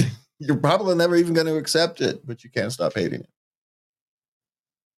 You're probably never even going to accept it, but you can't stop hating it.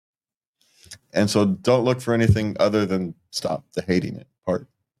 And so don't look for anything other than stop the hating it part.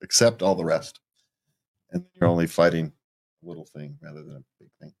 Accept all the rest. And you're only fighting a little thing rather than a big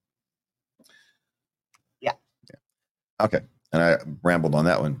thing. Yeah. Okay. And I rambled on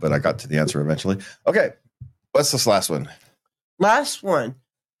that one, but I got to the answer eventually. Okay. What's this last one? Last one.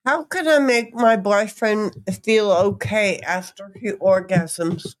 How can I make my boyfriend feel okay after he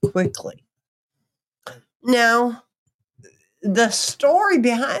orgasms quickly? Now, the story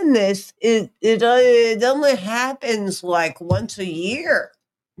behind this is it only happens like once a year.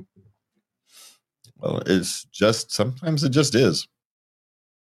 Well, it's just sometimes it just is.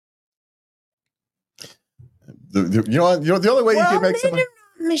 The only way you can make someone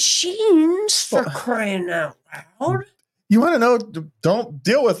machines for crying out loud. You want to know? Don't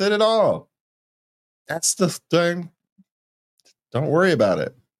deal with it at all. That's the thing. Don't worry about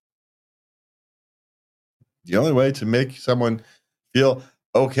it. The only way to make someone feel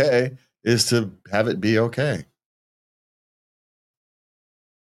okay is to have it be okay.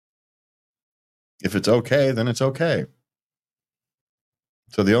 If it's okay, then it's okay.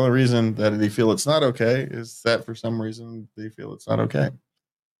 So the only reason that they feel it's not okay is that for some reason they feel it's not okay.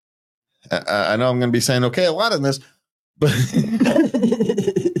 I know I'm going to be saying okay a lot in this, but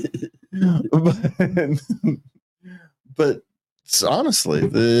honestly,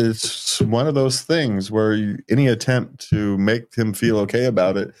 it's one of those things where any attempt to make him feel okay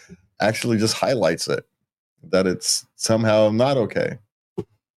about it actually just highlights it, that it's somehow not okay.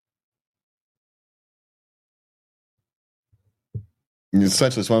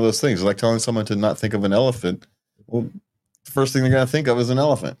 Essentially, it's one of those things. It's like telling someone to not think of an elephant. Well, the first thing they're going to think of is an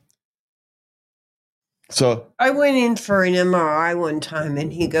elephant. So I went in for an MRI one time,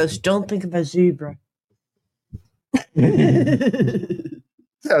 and he goes, "Don't think of a zebra." Yeah,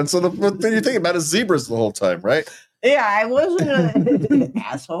 so the thing you think about is zebras the whole time, right? Yeah, I wasn't an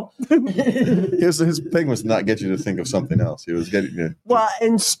asshole. His thing was not get you to think of something else. He was getting you. Well,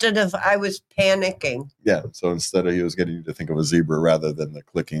 instead of I was panicking. Yeah, so instead he was getting you to think of a zebra rather than the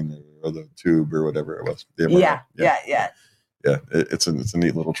clicking or the tube or whatever it was. Yeah. It's a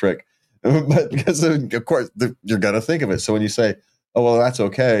neat little trick, but because of course you're gonna think of it. So when you say, "Oh well, that's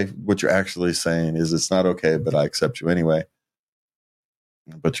okay," what you're actually saying is it's not okay, but I accept you anyway.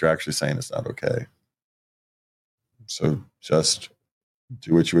 But you're actually saying it's not okay. So just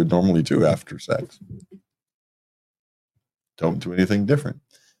do what you would normally do after sex. Don't do anything different.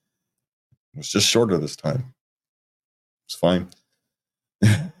 It's just shorter this time. It's fine.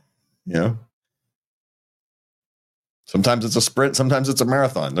 Sometimes it's a sprint, sometimes it's a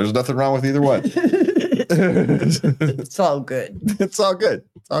marathon. There's nothing wrong with either one. It's all good. It's all good.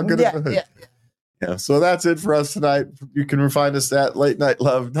 It's all good. Yeah. So that's it for us tonight. You can find us at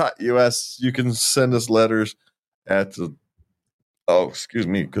latenightLove.us. You can send us letters at Oh, excuse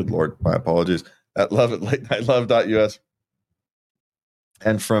me. Good Lord. My apologies. At love@latenightLove.us.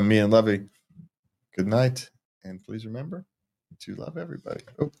 And from me and Lovey, good night. And please remember to love everybody.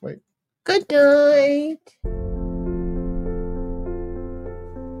 Oh, wait. Good night.